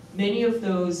 Many of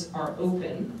those are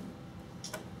open.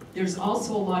 There's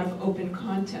also a lot of open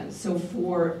content. So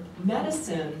for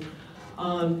medicine,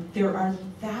 there are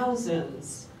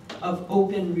thousands of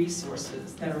open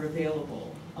resources that are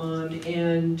available.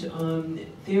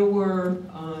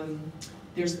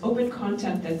 There's open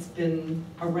content that's been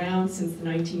around since the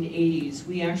 1980s.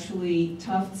 We actually,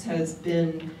 Tufts has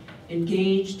been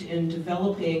engaged in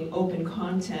developing open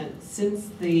content since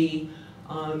the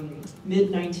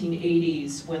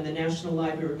mid-1980s, when the National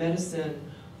Library of Medicine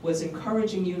was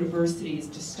encouraging universities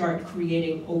to start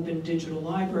creating open digital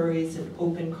libraries and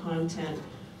open content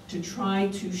to try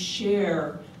to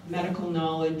share medical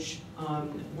knowledge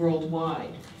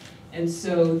worldwide. And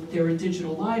so there are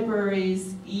digital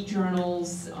libraries,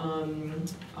 e-journals.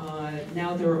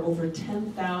 Now there are over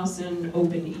 10,000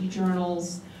 open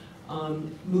e-journals.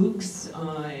 MOOCs,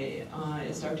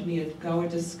 as Dr. Miyagawa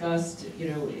discussed,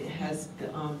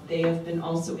 they have been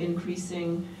also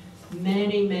increasing.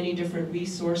 Many different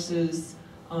resources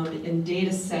and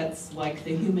data sets like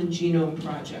the Human Genome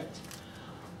Project.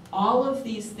 All of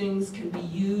these things can be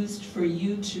used for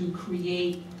you to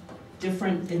create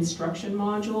different instruction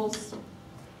modules.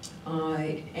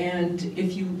 And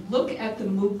if you look at the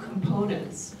MOOC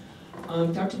components,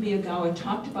 Dr. Miyagawa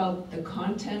talked about the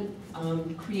content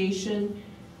creation.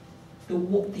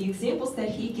 The examples that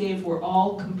he gave were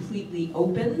all completely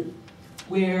open,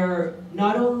 where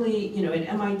not only, at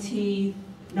MIT,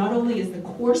 not only is the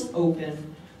course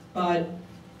open, but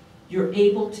you're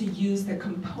able to use the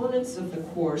components of the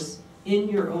course in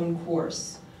your own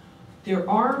course. There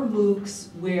are MOOCs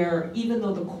where, even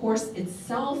though the course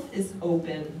itself is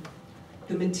open,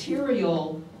 the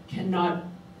material cannot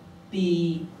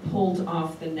be pulled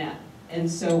off the net. And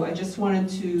so I just wanted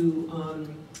to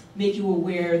make you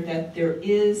aware that there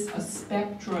is a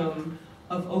spectrum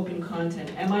of open content.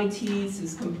 MIT's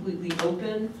is completely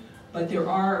open, but there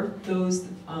are those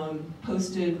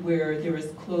posted where there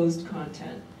is closed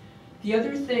content. The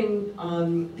other thing,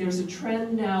 there's a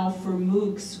trend now for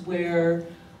MOOCs where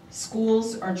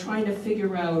schools are trying to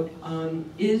figure out,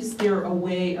 is there a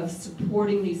way of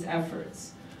supporting these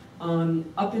efforts?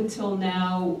 Up until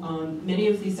now, many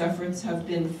of these efforts have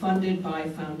been funded by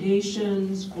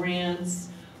foundations, grants,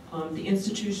 the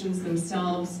institutions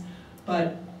themselves,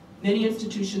 but many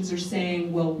institutions are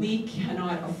saying, well, we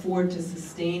cannot afford to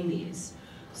sustain these.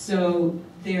 So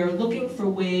they're looking for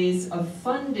ways of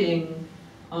funding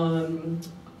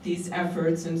these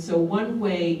efforts. And so one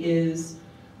way is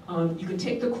you can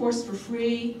take the course for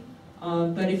free,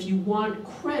 but if you want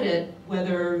credit,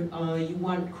 whether you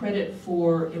want credit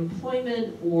for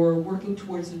employment or working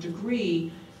towards a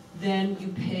degree, then you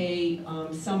pay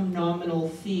some nominal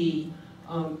fee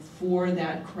for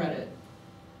that credit.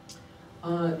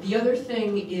 The other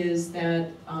thing is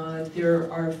that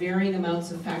there are varying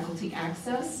amounts of faculty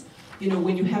access.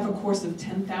 When you have a course of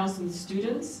 10,000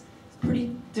 students, it's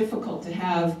pretty difficult to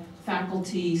have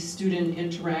faculty-student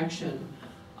interaction.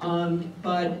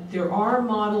 But there are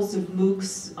models of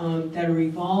MOOCs that are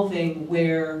evolving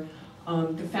where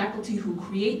the faculty who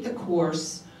create the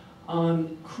course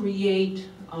create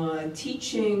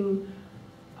teaching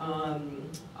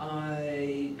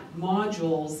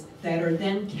modules that are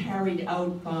then carried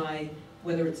out by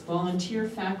whether it's volunteer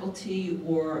faculty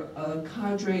or a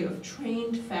cadre of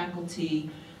trained faculty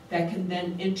that can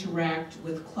then interact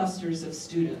with clusters of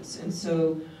students. And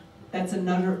so that's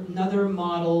another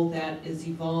model that is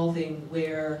evolving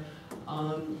where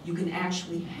you can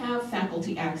actually have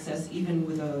faculty access even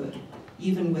with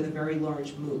a very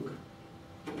large MOOC.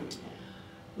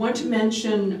 Want to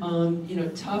mention,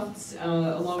 Tufts,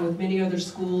 along with many other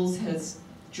schools, has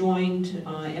joined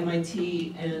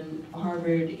MIT and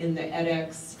Harvard in the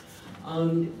edX.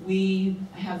 We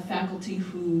have faculty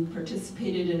who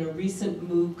participated in a recent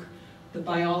MOOC, the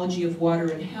Biology of Water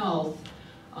and Health,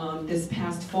 this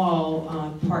past fall.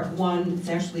 Part one, it's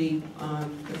actually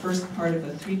the first part of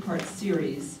a three-part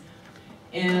series.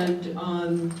 And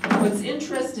what's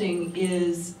interesting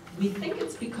is we think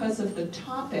it's because of the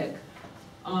topic.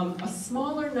 A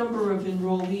smaller number of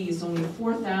enrollees, only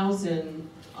 4,000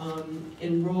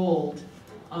 enrolled,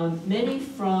 many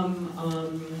from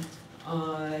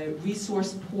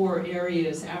resource-poor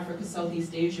areas, Africa,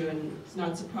 Southeast Asia, and it's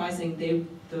not surprising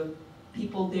the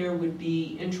people there would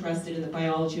be interested in the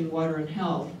biology and water and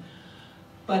health.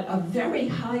 But a very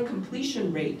high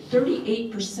completion rate,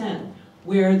 38%,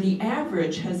 where the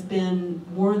average has been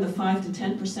more in the 5 to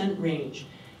 10% range.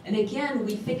 And again,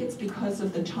 we think it's because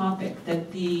of the topic,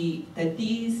 that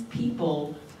these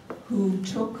people who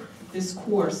took this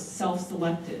course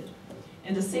self-selected.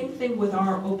 And the same thing with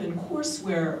our open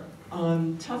courseware.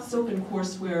 Tufts open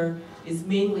courseware is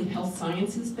mainly health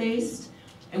sciences based,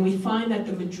 and we find that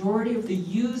the majority of the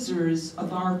users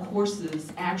of our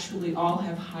courses actually all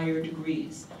have higher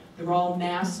degrees. They're all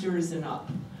masters and up.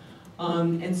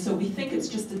 And so we think it's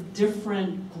just a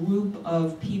different group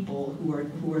of people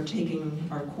who are taking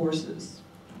our courses.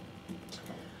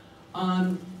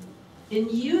 In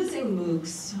using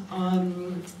MOOCs,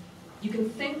 you can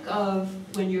think of,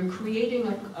 when you're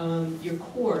creating your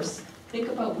course, think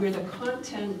about where the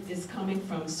content is coming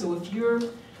from. So if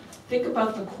think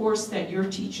about the course that you're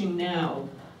teaching now,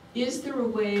 is there a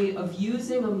way of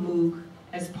using a MOOC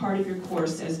as part of your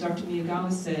course, as Dr.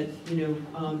 Miyagawa said,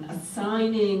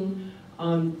 assigning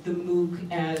the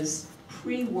MOOC as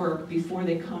pre-work before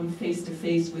they come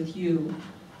face-to-face with you,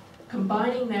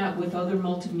 combining that with other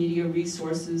multimedia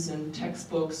resources and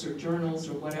textbooks or journals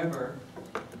or whatever,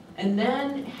 and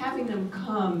then having them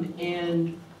come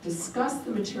and discuss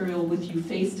the material with you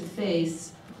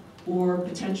face-to-face, or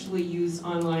potentially use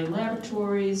online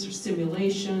laboratories or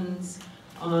simulations,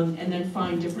 and then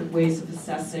find different ways of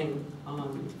assessing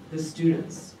the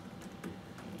students.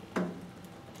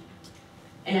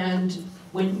 And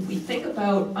when we think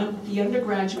about the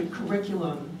undergraduate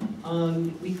curriculum,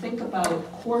 we think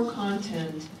about core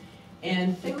content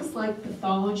and things like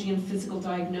pathology and physical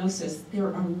diagnosis. There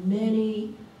are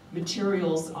many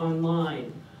materials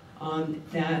online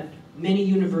that many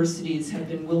universities have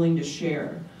been willing to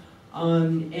share.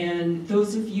 And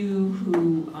those of you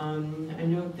who, I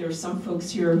know there are some folks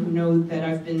here who know that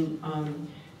I've been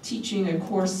teaching a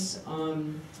course,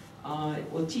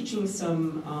 teaching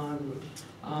some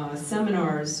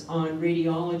seminars on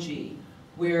radiology,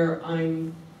 where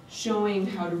I'm showing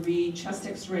how to read chest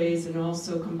x-rays and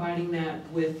also combining that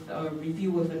with a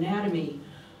review of anatomy.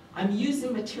 I'm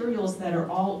using materials that are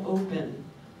all open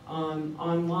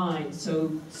online,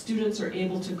 so students are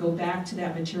able to go back to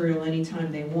that material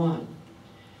anytime they want.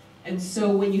 And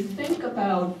so when you think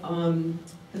about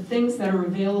the things that are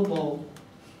available,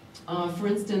 for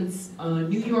instance,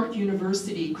 New York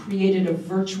University created a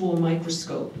virtual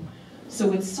microscope.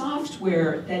 So it's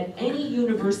software that any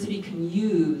university can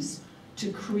use to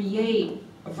create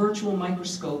a virtual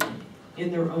microscope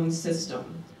in their own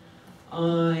system.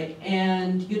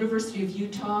 And University of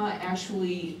Utah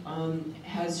actually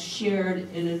has shared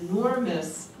an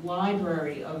enormous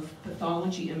library of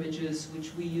pathology images,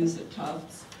 which we use at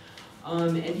Tufts.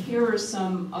 And here are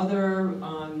some other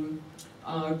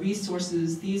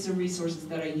resources. These are resources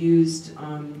that I used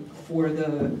for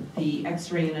the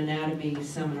X-ray and anatomy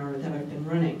seminar that I've been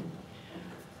running.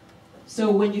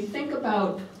 So when you think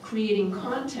about creating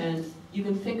content, you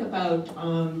can think about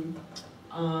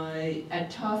at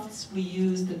Tufts, we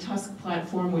use the Tusk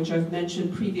platform, which I've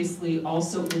mentioned previously,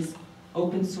 also is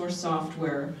open source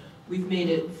software. We've made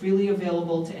it freely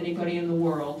available to anybody in the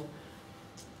world.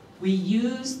 We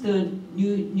use the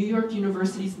New York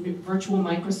University's virtual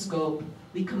microscope.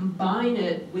 We combine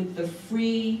it with the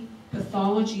free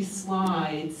pathology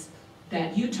slides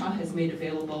that Utah has made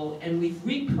available, and we've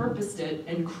repurposed it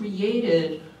and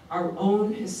created our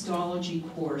own histology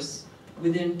course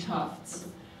within Tufts.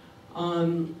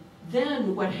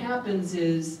 then what happens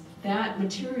is that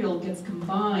material gets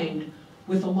combined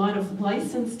with a lot of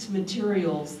licensed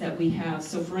materials that we have.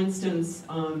 So for instance,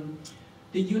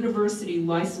 the university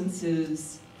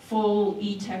licenses full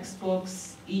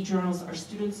e-textbooks, e-journals. Our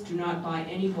students do not buy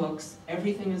any books.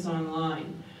 Everything is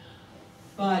online.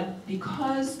 But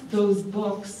because those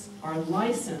books are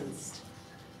licensed,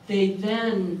 they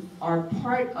then are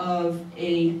part of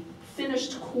a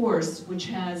finished course which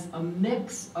has a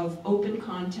mix of open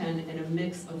content and a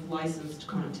mix of licensed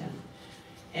content.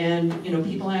 And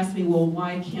people ask me, well,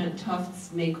 why can't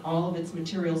Tufts make all of its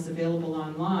materials available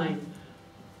online?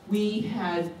 We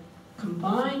had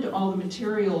combined all the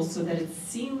materials so that it's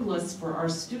seamless for our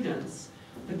students,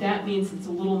 but that means it's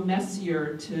a little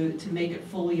messier to make it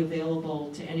fully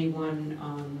available to anyone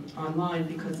online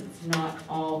because it's not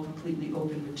all completely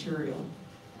open material.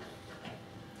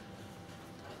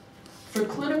 For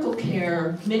clinical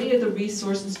care, many of the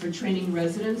resources for training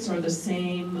residents are the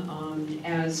same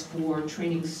as for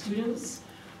training students.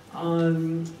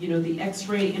 The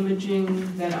X-ray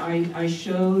imaging that I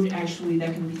showed, actually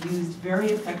that can be used very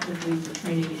effectively for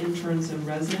training interns and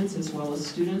residents as well as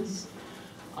students.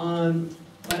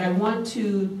 But I want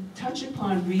to touch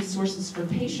upon resources for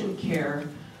patient care.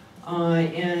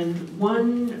 And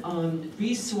one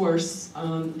resource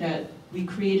that we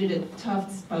created at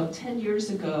Tufts about 10 years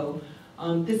ago,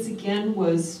 this again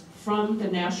was from the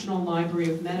National Library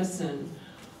of Medicine.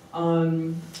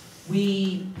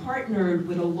 We partnered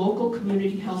with a local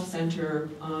community health center.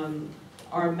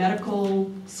 Our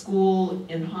medical school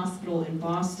and hospital in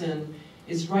Boston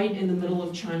is right in the middle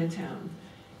of Chinatown.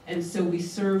 And so we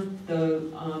serve the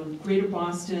greater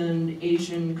Boston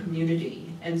Asian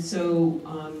community. And so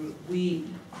we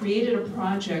created a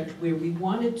project where we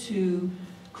wanted to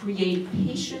create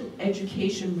patient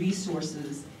education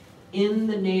resources in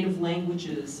the native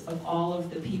languages of all of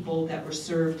the people that were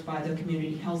served by the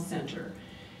community health center.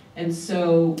 And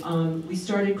so we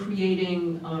started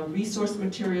creating resource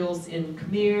materials in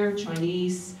Khmer,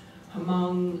 Chinese,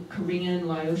 Hmong, Korean,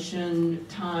 Laotian,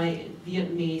 Thai,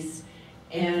 Vietnamese,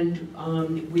 and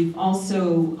we've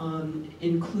also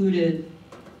included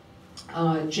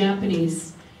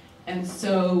Japanese. And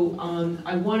so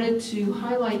I wanted to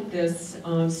highlight this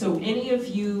so any of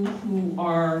you who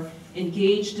are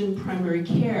engaged in primary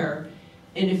care,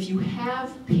 and if you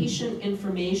have patient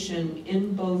information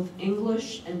in both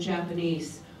English and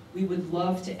Japanese, we would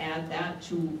love to add that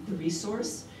to the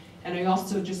resource. And I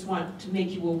also just want to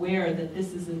make you aware that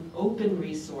this is an open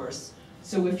resource.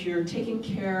 So if you're taking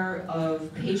care of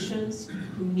patients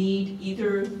who need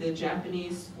either the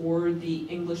Japanese or the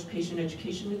English patient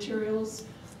education materials,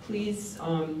 please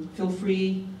feel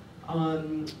free,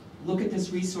 look at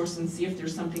this resource and see if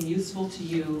there's something useful to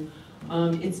you.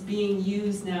 It's being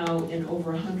used now in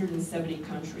over 170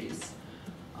 countries.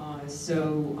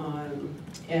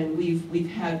 And we've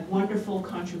had wonderful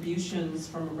contributions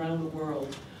from around the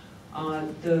world.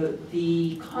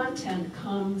 The content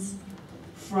comes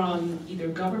from either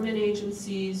government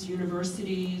agencies,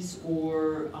 universities,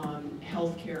 or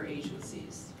healthcare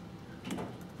agencies.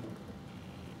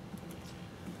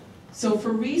 So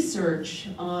for research,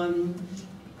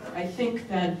 I think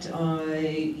that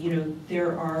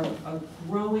there are a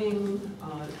growing,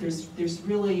 there's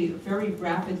really a very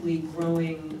rapidly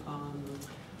growing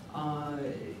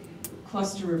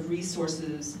cluster of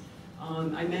resources.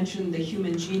 I mentioned the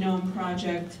Human Genome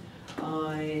Project,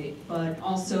 but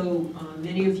also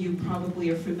many of you probably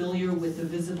are familiar with the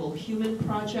Visible Human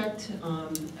Project.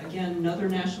 Again, another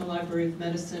National Library of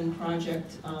Medicine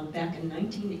project back in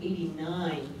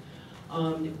 1989.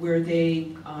 Where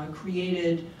they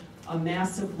created a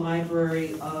massive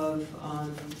library of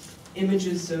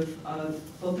images of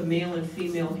both a male and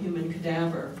female human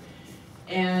cadaver.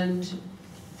 And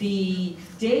the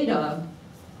data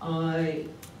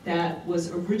that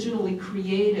was originally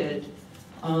created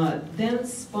then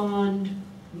spawned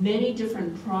many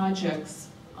different projects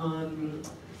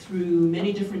through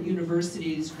many different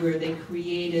universities where they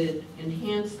created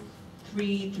enhanced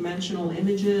three-dimensional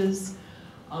images.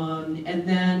 And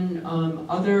then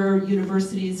other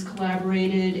universities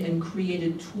collaborated and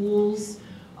created tools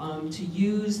to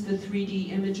use the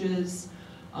 3D images.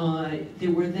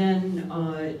 There were then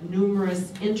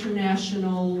numerous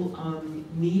international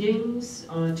meetings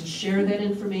to share that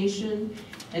information.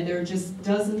 And there are just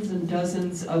dozens and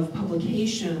dozens of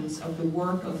publications of the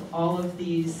work of all of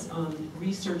these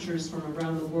researchers from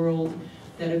around the world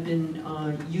that have been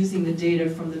using the data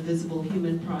from the Visible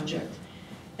Human Project.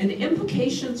 And the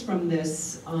implications from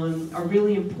this are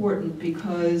really important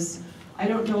because I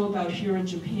don't know about here in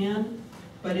Japan,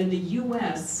 but in the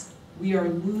US, we are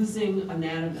losing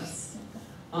anatomists.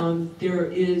 there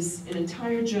is an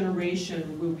entire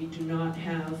generation where we do not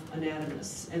have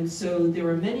anatomists. And so there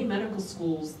are many medical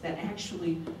schools that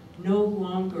actually no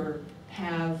longer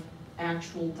have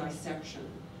actual dissection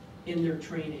in their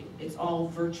training. It's all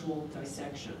virtual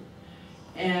dissection.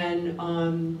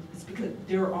 And it's because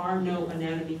there are no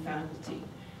anatomy faculty.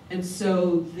 And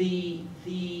so the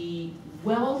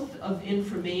wealth of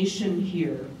information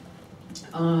here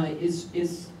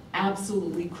is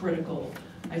absolutely critical,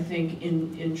 I think,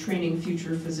 in training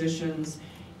future physicians.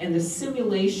 And the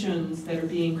simulations that are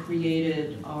being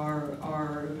created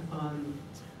are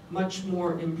much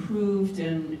more improved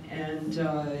and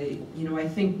you know, I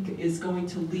think is going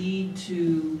to lead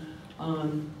to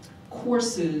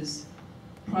courses,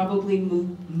 probably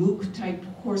MOOC type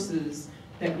courses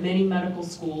that many medical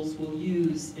schools will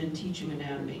use in teaching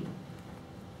anatomy.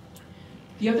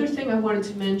 The other thing I wanted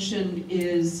to mention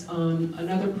is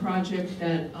another project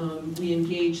that we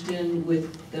engaged in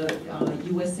with the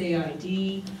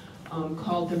USAID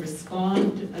called the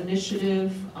Respond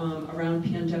Initiative around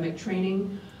pandemic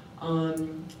training.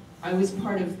 I was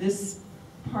part of this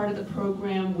part of the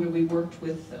program where we worked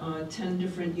with 10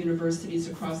 different universities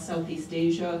across Southeast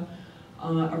Asia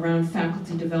around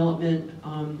faculty development,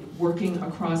 working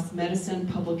across medicine,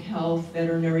 public health,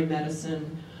 veterinary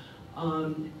medicine,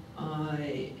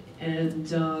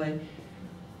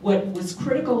 what was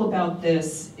critical about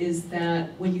this is that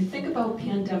when you think about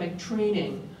pandemic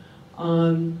training,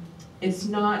 it's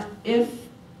not if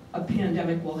a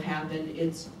pandemic will happen,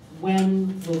 it's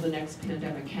when will the next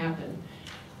pandemic happen.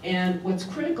 And what's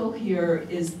critical here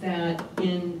is that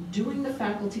in doing the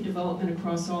faculty development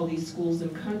across all these schools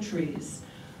and countries,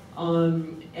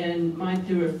 and mind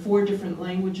there are 4 different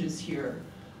languages here,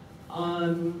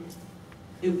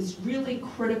 it was really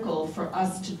critical for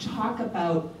us to talk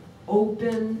about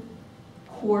open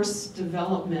course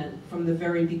development from the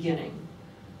very beginning,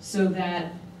 so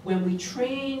that when we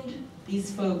trained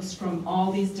these folks from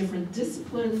all these different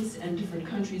disciplines and different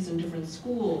countries and different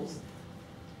schools,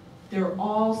 they're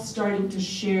all starting to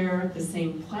share the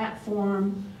same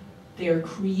platform. They're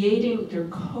co-creating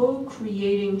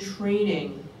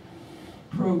training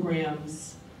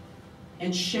programs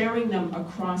and sharing them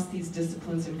across these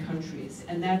disciplines and countries.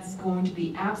 And that's going to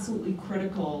be absolutely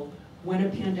critical when a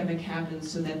pandemic happens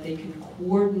so that they can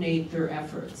coordinate their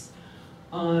efforts.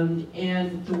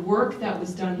 And the work that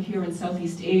was done here in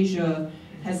Southeast Asia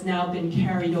has now been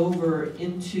carried over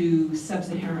into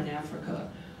Sub-Saharan Africa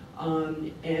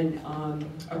and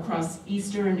across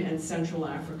Eastern and Central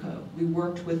Africa. We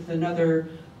worked with another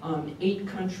 8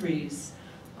 countries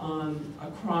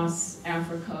across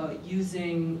Africa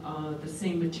using the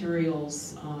same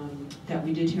materials that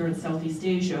we did here in Southeast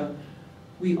Asia.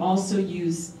 We also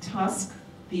used Tusk,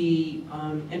 the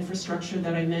infrastructure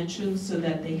that I mentioned, so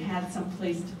that they had some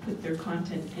place to put their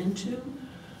content into,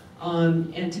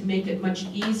 and to make it much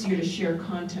easier to share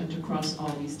content across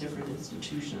all these different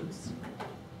institutions.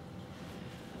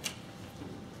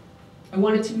 I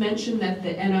wanted to mention that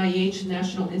the NIH,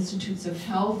 National Institutes of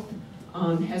Health,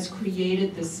 has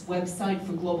created this website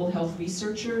for global health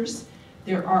researchers.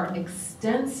 There are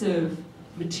extensive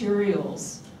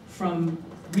materials from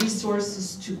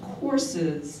resources to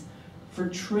courses for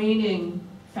training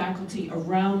faculty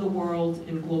around the world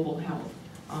in global health.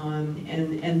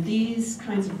 And these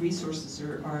kinds of resources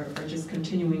are just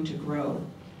continuing to grow.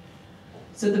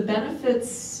 So the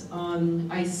benefits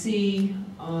I see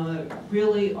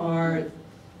really are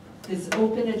this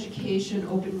open education,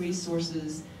 open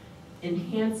resources,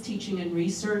 enhanced teaching and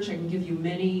research. I can give you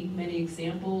many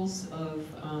examples of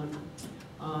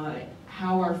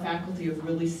how our faculty have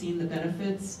really seen the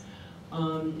benefits.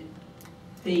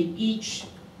 They each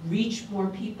reach more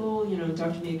people. You know,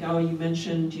 Dr. Miyagawa, you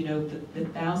mentioned, you know, the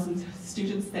thousands of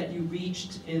students that you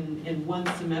reached in one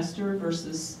semester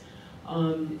versus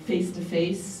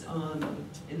face-to-face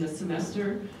in the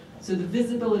semester. So the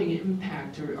visibility and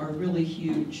impact are really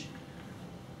huge.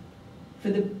 For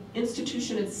the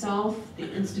institution itself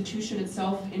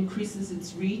increases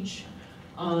its reach.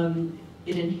 The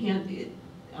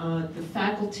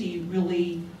faculty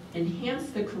really enhance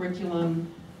the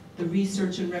curriculum, the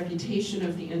research and reputation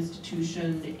of the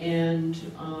institution, and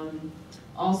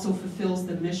also fulfills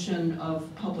the mission of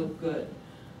public good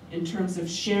in terms of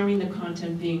sharing the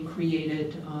content being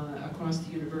created across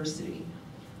the university.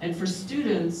 And for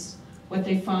students, what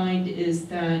they find is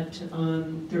that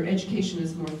their education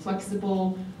is more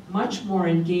flexible, much more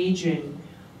engaging,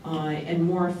 and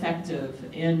more effective.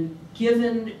 And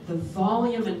given the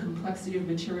volume and complexity of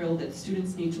material that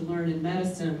students need to learn in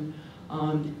medicine,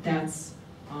 that's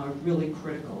really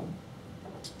critical.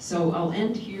 So I'll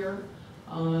end here.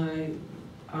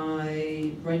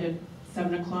 Right at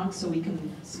 7 o'clock so we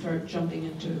can start jumping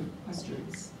into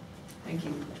questions. Thank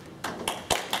you.